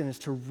task then is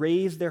to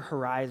raise their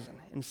horizon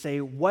and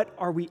say, what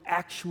are we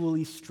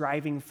actually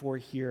striving for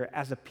here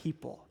as a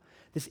people?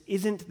 This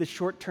isn't the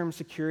short-term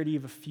security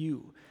of a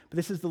few, but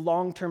this is the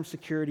long-term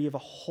security of a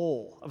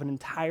whole, of an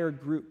entire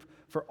group,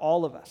 for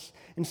all of us.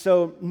 And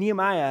so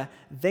Nehemiah,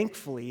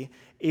 thankfully,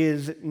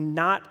 is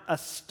not a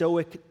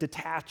stoic,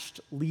 detached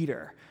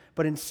leader,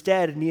 but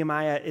instead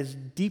Nehemiah is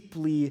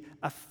deeply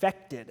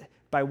affected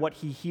by what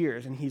he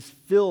hears, and he's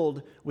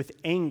filled with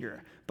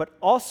anger. But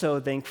also,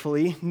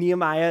 thankfully,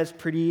 Nehemiah is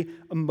pretty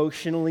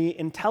emotionally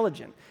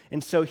intelligent.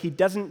 And so he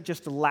doesn't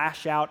just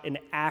lash out and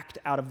act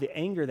out of the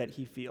anger that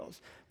he feels,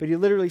 but he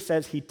literally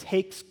says he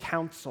takes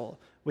counsel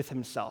with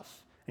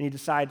himself, and he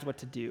decides what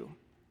to do.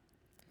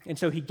 And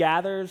so he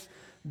gathers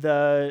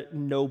the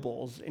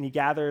nobles, and he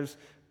gathers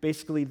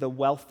basically the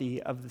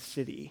wealthy of the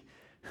city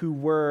who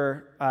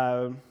were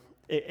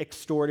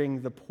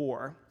extorting the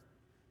poor.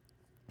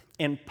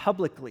 And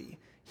publicly,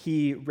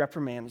 he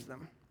reprimands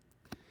them.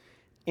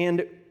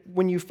 And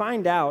when you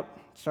find out,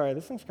 sorry,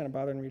 this thing's kind of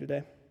bothering me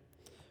today.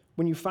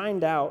 When you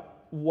find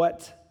out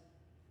what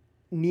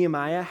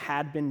Nehemiah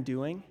had been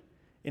doing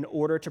in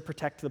order to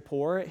protect the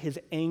poor, his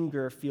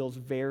anger feels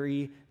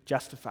very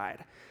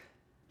justified.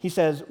 He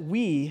says,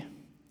 "We,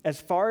 as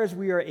far as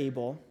we are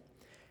able,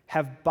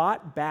 have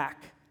bought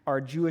back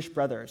our Jewish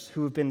brothers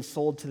who have been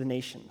sold to the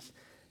nations.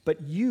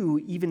 But you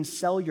even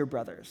sell your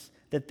brothers,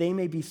 that they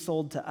may be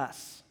sold to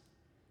us."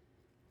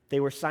 They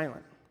were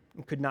silent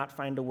and could not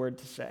find a word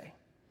to say.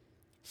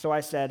 So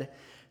I said,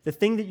 "The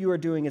thing that you are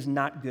doing is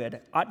not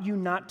good. Ought you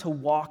not to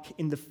walk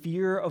in the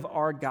fear of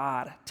our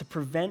God, to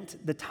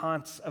prevent the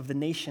taunts of the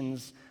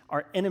nations,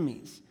 our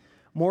enemies?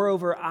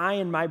 Moreover, I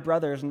and my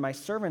brothers and my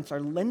servants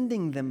are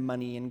lending them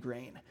money and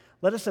grain.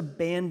 Let us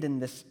abandon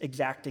this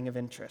exacting of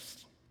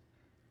interest."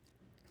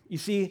 You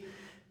see,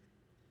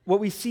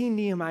 what we see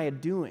Nehemiah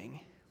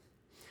doing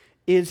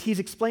is he's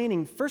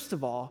explaining, first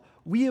of all,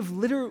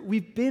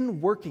 we've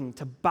been working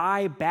to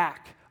buy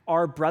back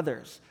our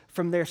brothers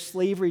from their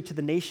slavery to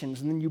the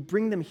nations, and then you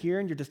bring them here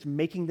and you're just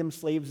making them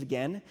slaves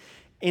again.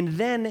 And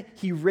then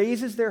he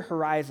raises their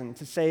horizon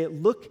to say,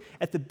 look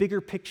at the bigger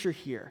picture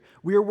here.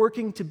 We are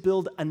working to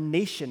build a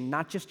nation,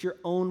 not just your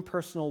own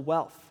personal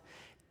wealth.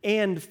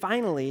 And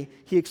finally,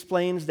 he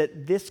explains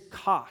that this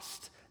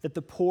cost that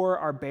the poor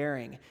are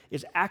bearing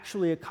is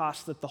actually a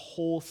cost that the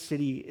whole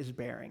city is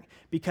bearing,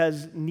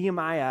 because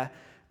Nehemiah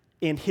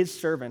and his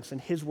servants and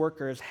his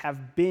workers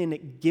have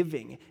been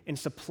giving and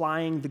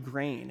supplying the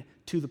grain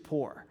to the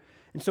poor.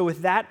 And so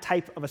with that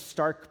type of a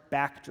stark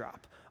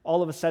backdrop,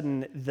 all of a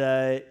sudden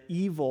the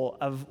evil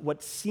of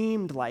what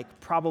seemed like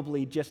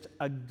probably just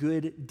a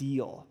good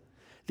deal,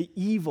 the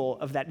evil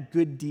of that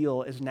good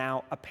deal is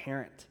now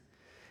apparent.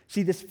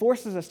 See, this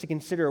forces us to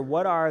consider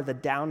what are the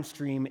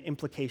downstream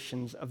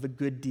implications of the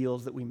good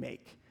deals that we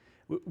make.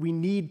 We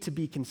need to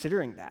be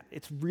considering that.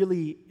 It's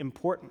really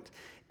important.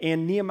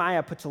 And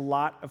Nehemiah puts a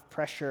lot of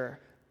pressure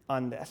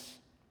on this.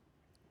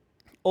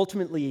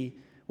 Ultimately,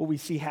 what we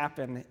see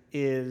happen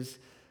is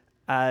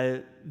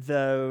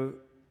the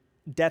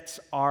debts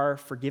are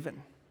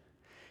forgiven,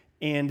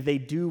 and they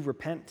do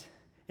repent,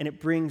 and it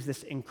brings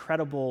this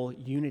incredible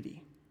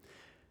unity.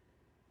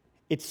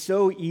 It's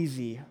so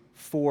easy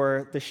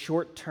for the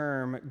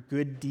short-term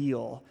good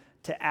deal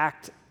to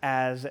act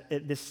as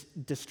this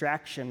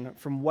distraction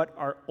from what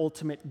our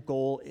ultimate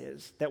goal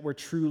is, that we're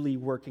truly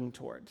working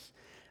towards.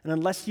 And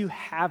unless you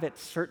have it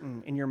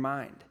certain in your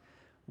mind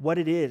what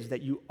it is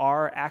that you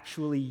are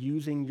actually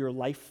using your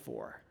life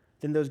for,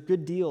 then those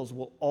good deals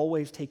will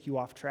always take you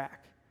off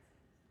track.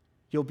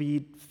 You'll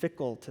be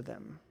fickle to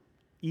them,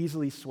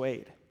 easily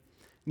swayed.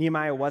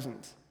 Nehemiah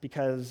wasn't,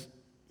 because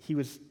he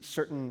was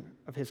certain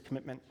of his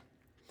commitment.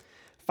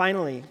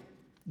 Finally,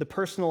 the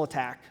personal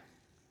attack.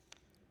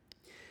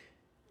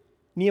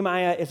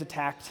 Nehemiah is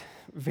attacked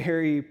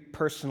very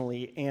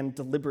personally and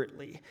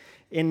deliberately.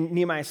 In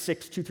Nehemiah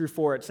 6,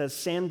 2-4, it says,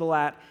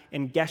 Sanballat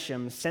and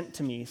Geshem sent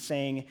to me,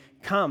 saying,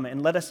 come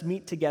and let us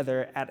meet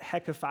together at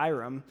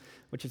Hecaphairim,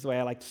 which is the way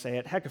I like to say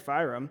it,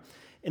 Hecaphairim,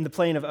 in the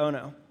plain of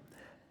Ono.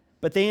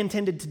 But they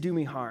intended to do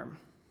me harm.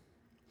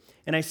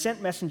 And I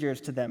sent messengers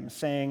to them,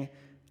 saying,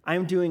 I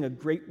am doing a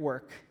great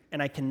work,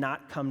 and I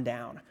cannot come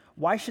down.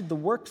 Why should the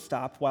work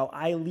stop while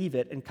I leave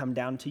it and come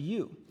down to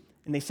you?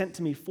 And they sent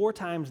to me 4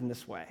 times in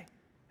this way,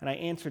 and I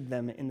answered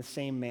them in the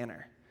same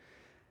manner.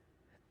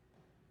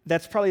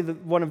 That's probably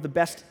one of the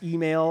best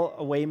email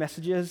away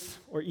messages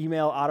or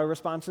email auto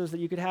responses that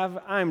you could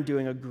have. I'm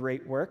doing a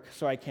great work,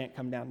 so I can't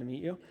come down to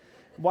meet you.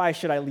 Why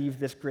should I leave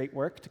this great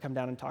work to come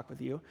down and talk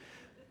with you?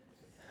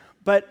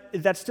 But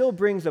that still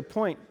brings a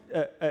point.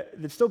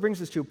 That still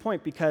brings us to a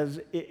point because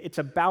it's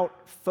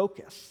about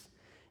focus.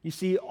 You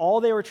see,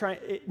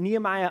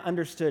 Nehemiah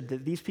understood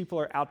that these people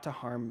are out to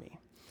harm me,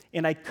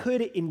 and I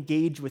could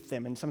engage with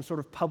them in some sort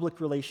of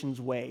public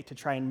relations way to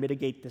try and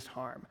mitigate this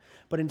harm.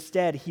 But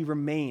instead, he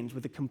remains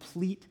with a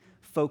complete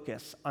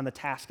focus on the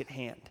task at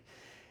hand.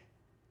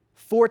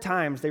 4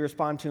 times they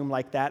respond to him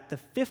like that. The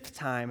 5th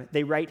time,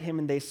 they write him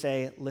and they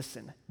say,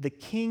 listen, the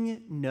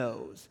king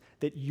knows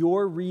that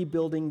you're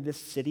rebuilding this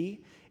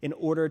city in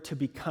order to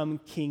become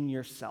king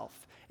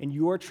yourself, and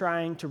you're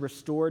trying to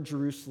restore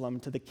Jerusalem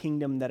to the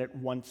kingdom that it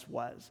once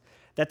was.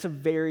 That's a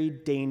very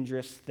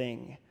dangerous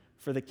thing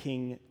for the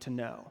king to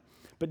know.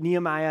 But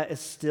Nehemiah is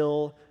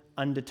still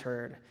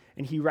undeterred,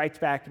 and he writes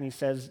back and he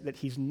says that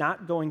he's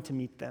not going to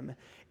meet them,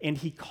 and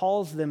he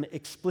calls them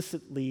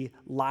explicitly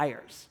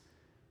liars.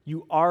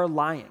 You are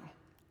lying.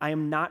 I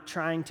am not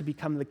trying to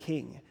become the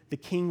king. The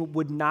king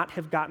would not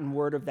have gotten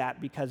word of that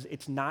because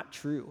it's not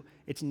true.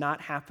 It's not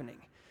happening.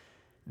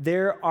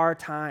 There are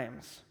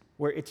times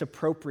where it's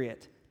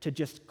appropriate to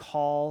just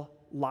call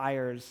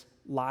liars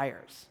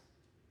liars.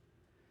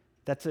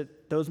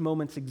 Those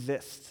moments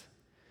exist.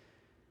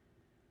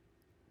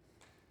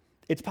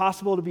 It's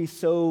possible to be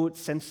so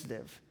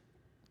sensitive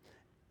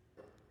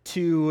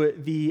to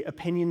the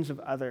opinions of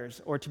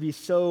others, or to be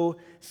so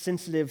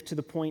sensitive to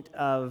the point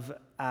of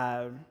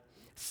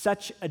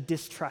such a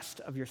distrust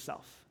of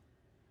yourself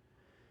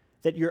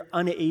that you're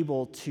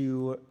unable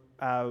to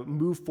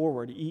move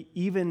forward,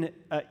 even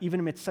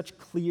amidst such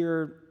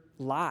clear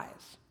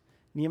lies.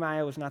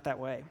 Nehemiah was not that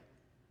way.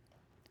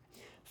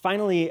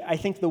 Finally, I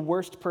think the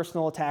worst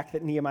personal attack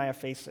that Nehemiah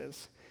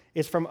faces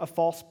is from a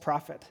false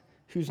prophet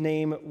whose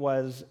name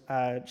was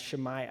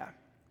Shemaiah.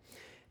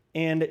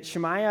 And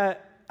Shemaiah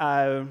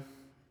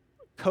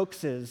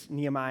coaxes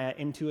Nehemiah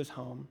into his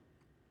home,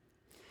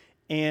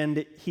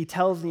 and he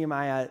tells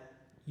Nehemiah,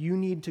 you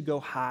need to go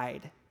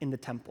hide in the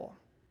temple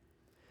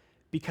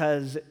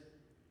because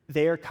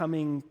they are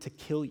coming to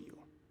kill you.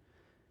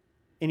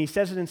 And he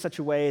says it in such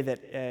a way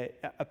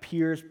that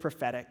appears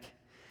prophetic.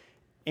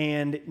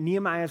 And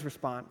Nehemiah's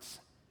response,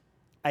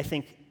 I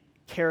think,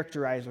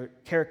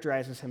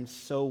 characterizes him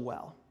so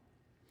well.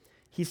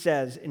 He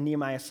says in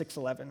Nehemiah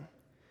 6:11,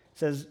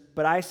 says,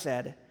 but I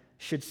said,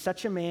 should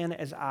such a man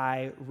as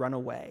I run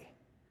away?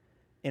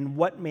 And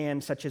what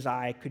man such as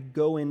I could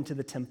go into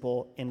the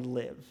temple and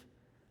live?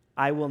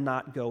 I will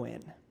not go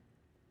in.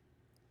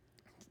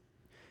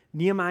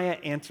 Nehemiah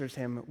answers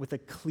him with a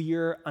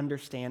clear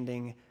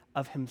understanding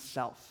of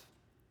himself.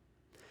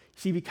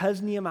 See,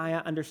 because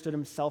Nehemiah understood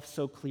himself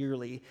so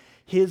clearly,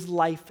 his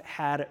life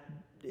had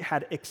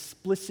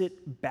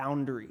explicit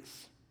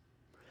boundaries.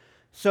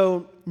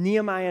 So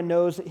Nehemiah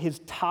knows his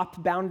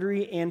top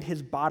boundary and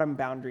his bottom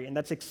boundary, and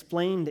that's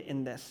explained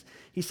in this.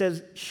 He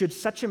says, should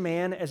such a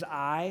man as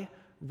I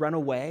run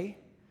away?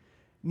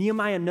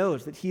 Nehemiah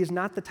knows that he is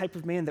not the type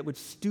of man that would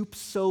stoop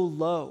so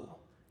low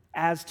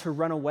as to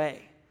run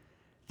away.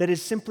 That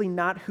is simply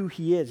not who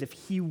he is. If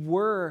he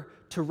were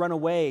to run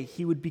away,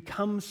 he would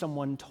become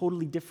someone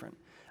totally different,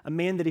 a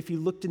man that if he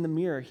looked in the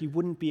mirror, he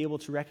wouldn't be able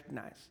to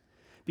recognize.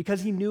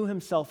 Because he knew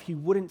himself, he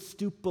wouldn't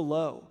stoop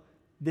below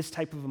this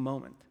type of a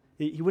moment.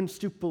 He wouldn't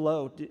stoop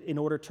below in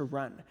order to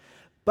run.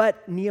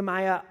 But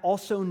Nehemiah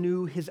also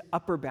knew his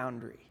upper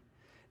boundary.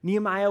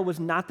 Nehemiah was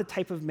not the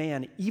type of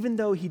man, even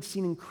though he'd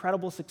seen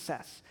incredible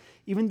success,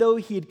 even though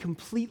he had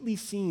completely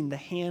seen the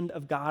hand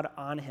of God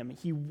on him,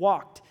 he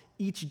walked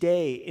each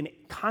day in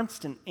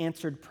constant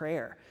answered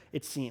prayer,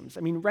 it seems.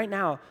 I mean, right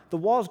now, the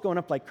wall's going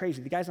up like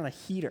crazy. The guy's on a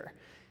heater.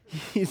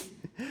 He's,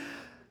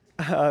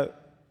 oh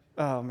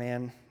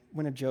man,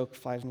 when a joke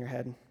flies in your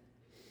head.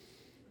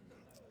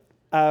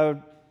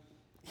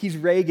 He's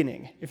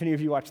Reaganing, if any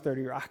of you watch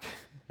 30 Rock.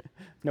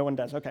 No one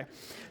does, okay.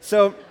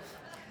 So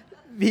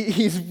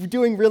he's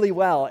doing really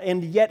well,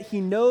 and yet he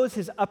knows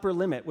his upper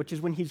limit, which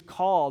is when he's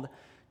called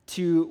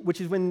to,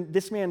 which is when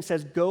this man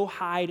says, go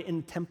hide in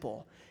the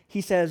temple.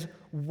 He says,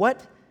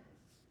 what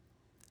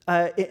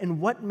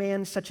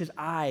man such as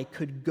I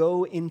could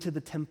go into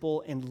the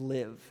temple and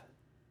live?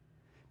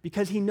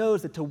 Because he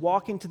knows that to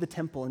walk into the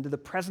temple, into the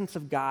presence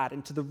of God,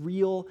 into the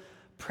real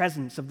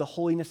presence of the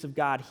holiness of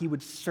God, he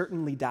would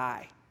certainly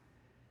die.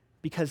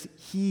 Because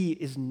he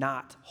is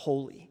not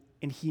holy,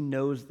 and he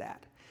knows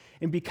that.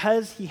 And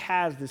because he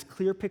has this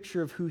clear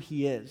picture of who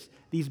he is,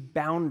 these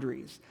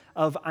boundaries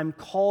of I'm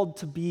called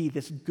to be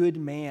this good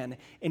man,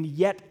 and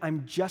yet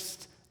I'm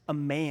just a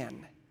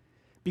man.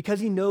 Because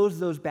he knows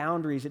those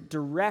boundaries, it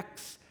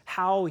directs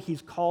how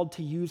he's called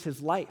to use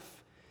his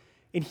life.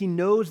 And he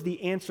knows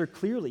the answer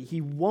clearly.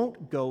 He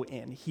won't go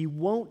in. He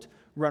won't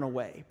run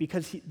away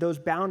because those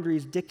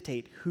boundaries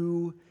dictate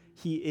who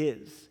he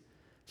is.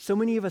 So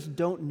many of us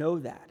don't know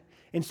that.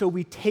 And so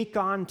we take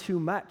on too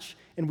much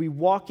and we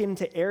walk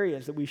into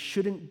areas that we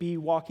shouldn't be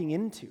walking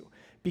into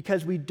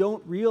because we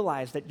don't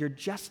realize that you're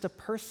just a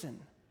person.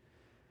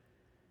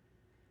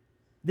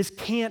 This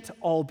can't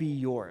all be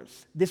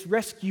yours. This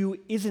rescue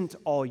isn't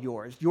all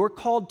yours. You're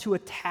called to a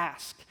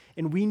task,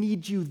 and we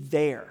need you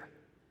there.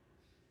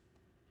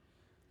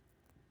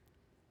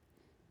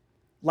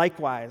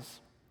 Likewise,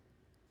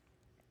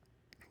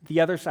 the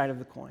other side of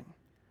the coin,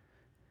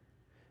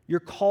 you're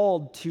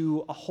called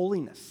to a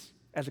holiness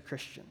as a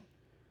Christian.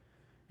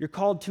 You're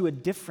called to a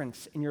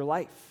difference in your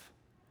life.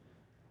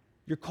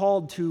 You're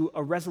called to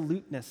a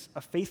resoluteness,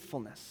 a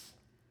faithfulness.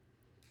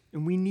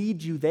 And we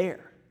need you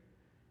there.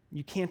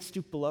 You can't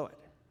stoop below it.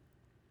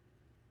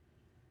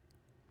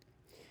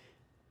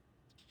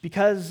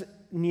 Because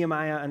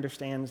Nehemiah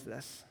understands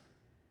this,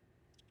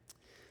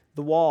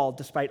 the wall,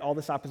 despite all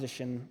this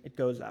opposition, it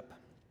goes up.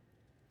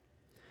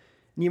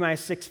 Nehemiah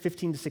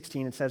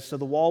 6:15-16, it says, "So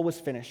the wall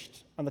was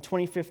finished on the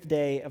 25th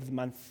day of the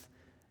month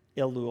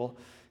Elul,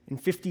 in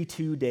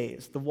 52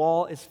 days. The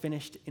wall is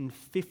finished in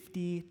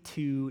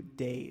 52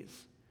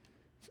 days.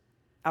 It's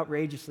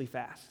outrageously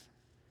fast.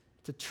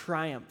 It's a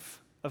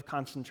triumph of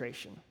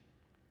concentration.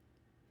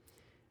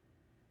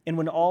 And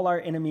when all our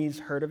enemies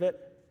heard of it,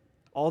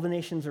 all the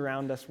nations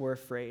around us were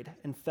afraid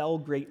and fell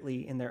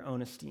greatly in their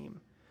own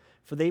esteem,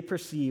 for they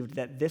perceived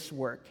that this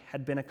work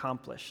had been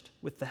accomplished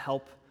with the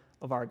help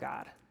of our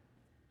God."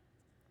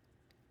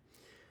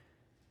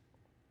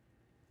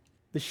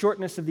 The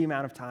shortness of the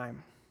amount of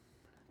time,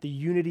 the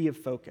unity of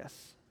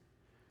focus,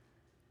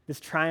 this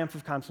triumph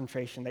of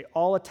concentration, they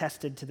all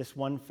attested to this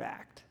one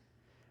fact,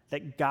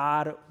 that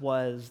God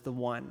was the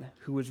one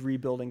who was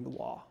rebuilding the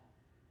wall.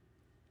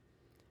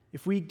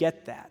 If we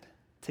get that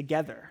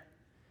together,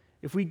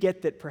 if we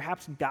get that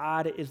perhaps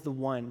God is the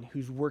one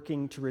who's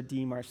working to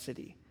redeem our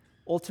city,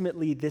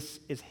 ultimately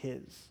this is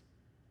his.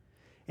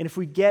 And if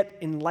we get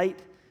in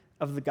light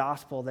of the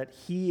gospel that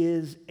he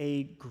is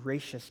a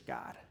gracious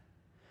God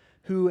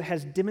who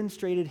has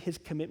demonstrated his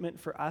commitment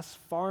for us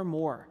far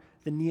more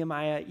than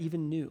Nehemiah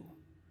even knew,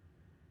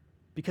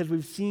 because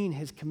we've seen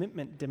his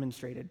commitment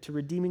demonstrated to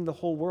redeeming the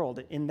whole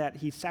world in that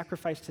he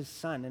sacrificed his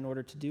son in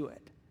order to do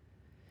it.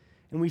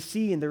 And we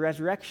see in the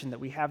resurrection that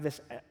we have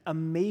this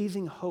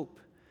amazing hope,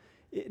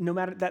 no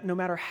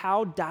matter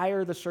how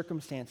dire the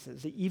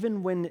circumstances,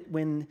 even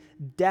when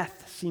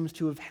death seems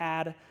to have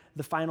had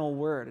the final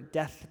word,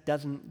 death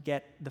doesn't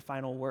get the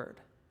final word.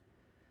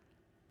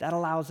 That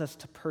allows us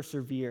to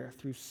persevere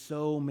through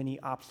so many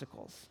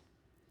obstacles.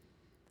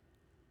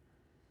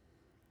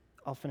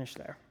 I'll finish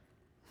there,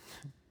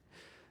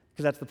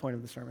 because that's the point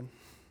of the sermon.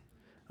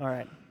 All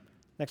right,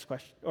 next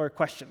question, or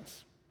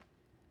questions.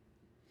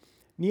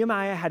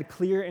 Nehemiah had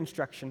clear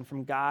instruction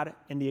from God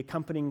and the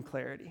accompanying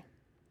clarity.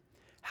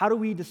 How do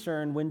we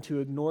discern when to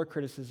ignore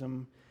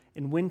criticism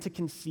and when to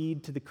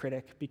concede to the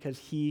critic because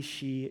he,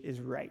 she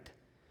is right?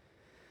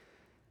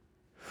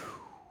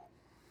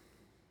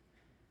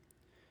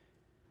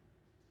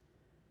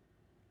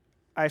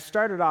 I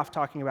started off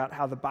talking about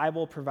how the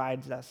Bible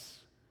provides us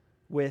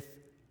with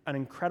an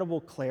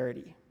incredible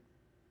clarity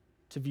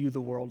to view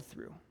the world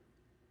through.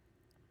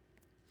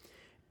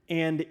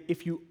 And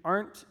if you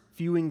aren't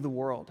viewing the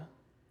world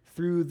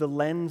through the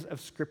lens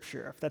of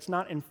Scripture, if that's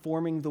not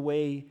informing the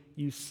way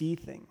you see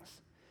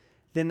things,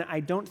 then I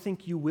don't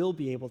think you will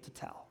be able to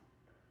tell.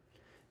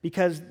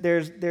 Because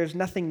there's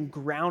nothing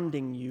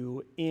grounding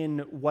you in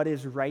what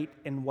is right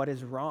and what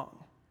is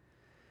wrong.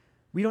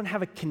 We don't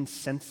have a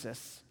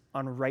consensus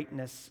on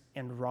rightness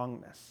and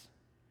wrongness.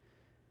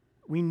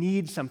 We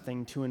need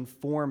something to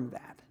inform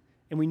that,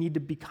 and we need to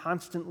be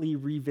constantly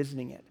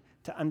revisiting it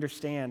to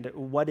understand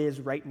what is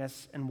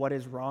rightness and what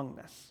is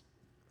wrongness.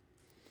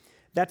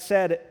 That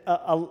said,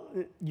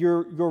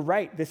 you're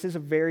right. This is a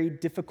very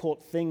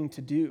difficult thing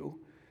to do,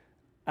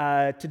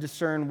 to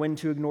discern when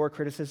to ignore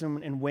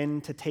criticism and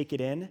when to take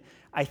it in.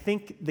 I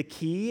think the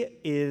key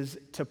is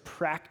to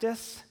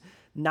practice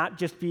not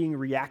just being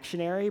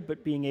reactionary,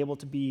 but being able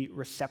to be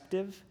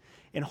receptive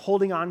and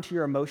holding on to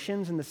your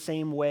emotions in the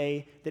same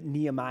way that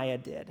Nehemiah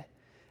did.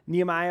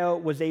 Nehemiah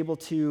was able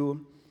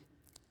to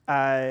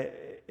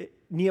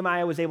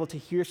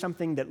hear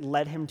something that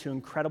led him to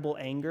incredible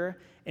anger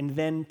and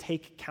then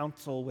take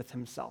counsel with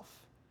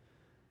himself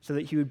so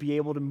that he would be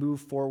able to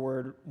move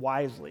forward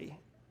wisely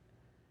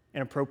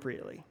and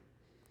appropriately.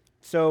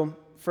 So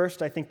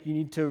first, I think you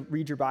need to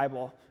read your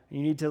Bible.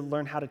 You need to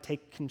learn how to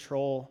take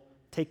control,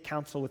 take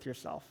counsel with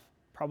yourself,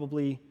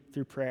 probably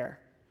through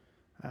prayer.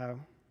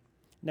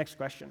 Next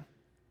question.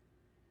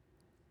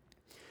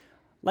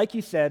 Like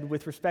you said,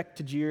 with respect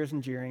to jeers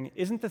and jeering,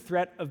 isn't the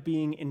threat of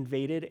being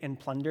invaded and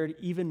plundered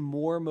even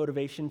more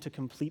motivation to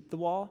complete the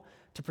wall,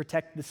 to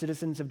protect the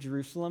citizens of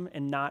Jerusalem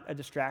and not a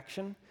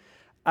distraction?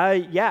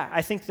 Yeah,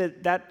 I think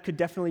that could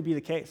definitely be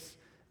the case,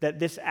 that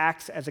this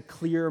acts as a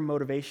clear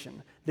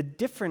motivation. The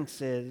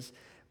difference is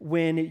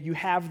when you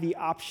have the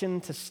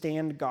option to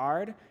stand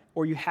guard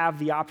or you have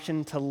the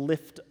option to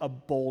lift a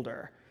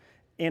boulder.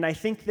 And I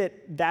think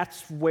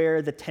that's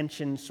where the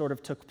tension sort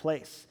of took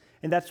place.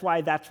 And that's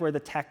why that's where the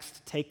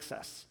text takes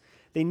us.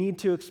 They need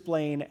to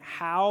explain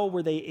how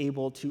were they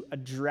able to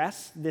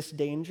address this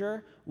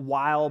danger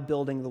while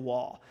building the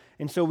wall.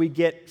 And so we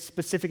get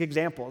specific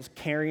examples,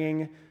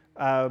 carrying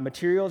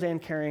materials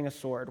and carrying a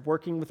sword,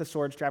 working with a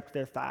sword strapped to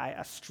their thigh,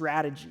 a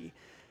strategy.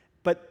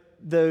 But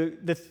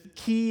the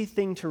key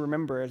thing to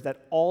remember is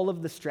that all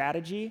of the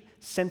strategy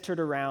centered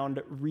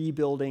around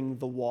rebuilding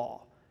the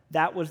wall.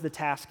 That was the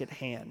task at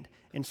hand.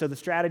 And so the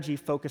strategy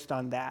focused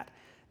on that.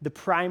 The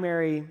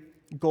primary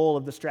goal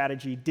of the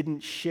strategy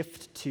didn't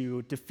shift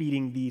to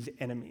defeating these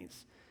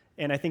enemies.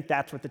 And I think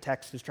that's what the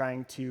text is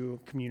trying to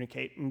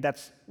communicate. And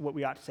that's what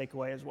we ought to take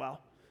away as well.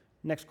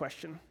 Next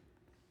question.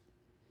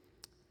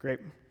 Great.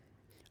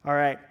 All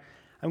right.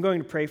 I'm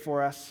going to pray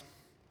for us.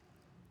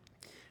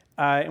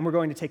 And we're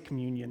going to take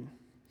communion.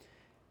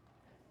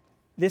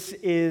 This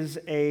is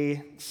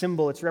a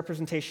symbol, it's a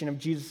representation of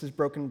Jesus'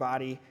 broken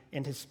body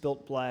and his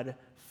spilt blood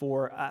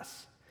for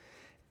us.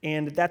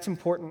 And that's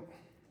important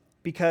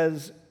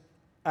because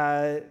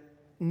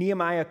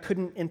Nehemiah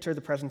couldn't enter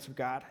the presence of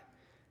God.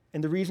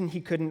 And the reason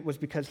he couldn't was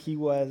because he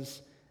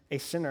was a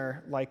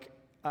sinner like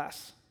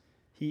us.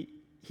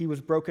 He was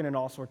broken in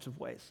all sorts of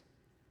ways.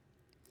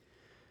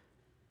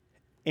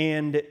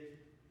 And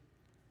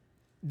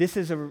this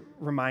is a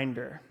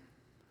reminder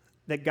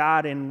that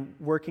God, in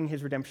working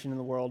his redemption in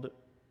the world,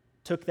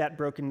 took that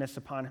brokenness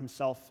upon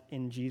himself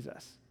in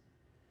Jesus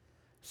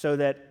so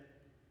that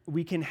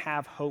we can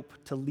have hope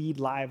to lead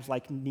lives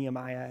like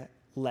Nehemiah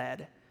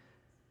led,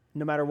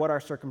 no matter what our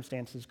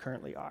circumstances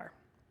currently are.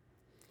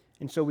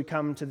 And so we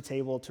come to the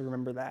table to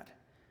remember that.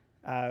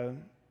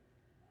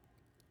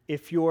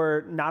 If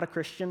you're not a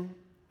Christian,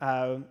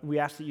 we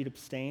ask that you'd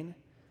abstain,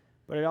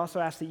 but I also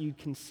ask that you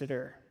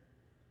consider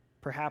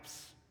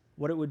perhaps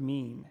what it would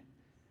mean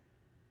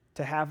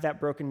to have that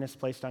brokenness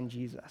placed on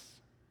Jesus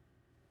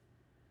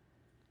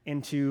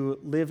and to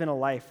live in a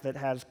life that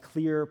has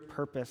clear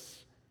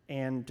purpose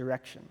and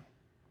direction.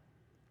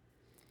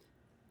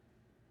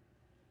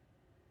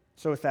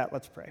 So with that,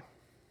 let's pray.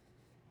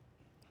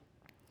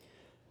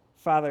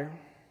 Father,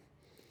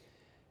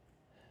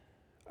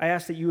 I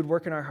ask that you would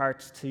work in our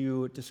hearts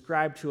to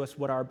describe to us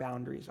what our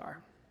boundaries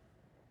are.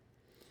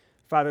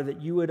 Father,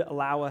 that you would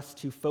allow us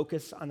to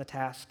focus on the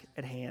task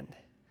at hand,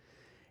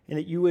 and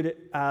that you would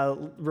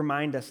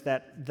remind us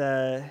that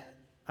the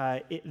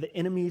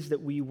enemies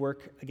that we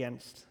work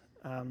against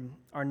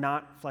are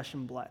not flesh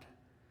and blood.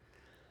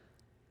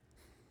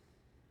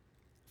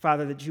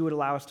 Father, that you would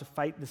allow us to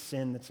fight the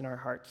sin that's in our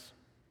hearts.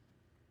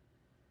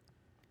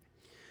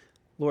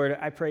 Lord,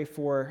 I pray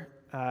for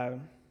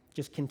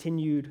just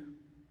continued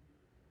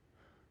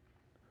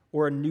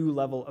or a new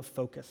level of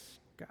focus,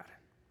 God.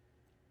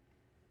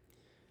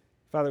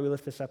 Father, we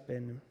lift this up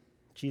in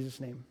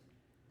Jesus' name.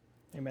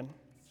 Amen.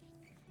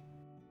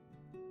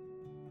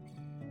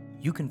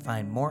 You can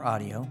find more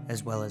audio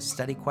as well as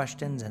study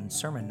questions and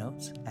sermon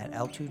notes at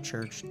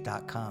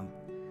l2church.com.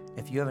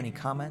 If you have any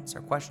comments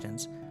or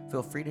questions,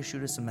 feel free to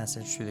shoot us a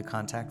message through the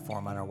contact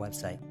form on our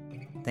website.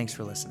 Thanks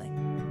for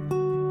listening.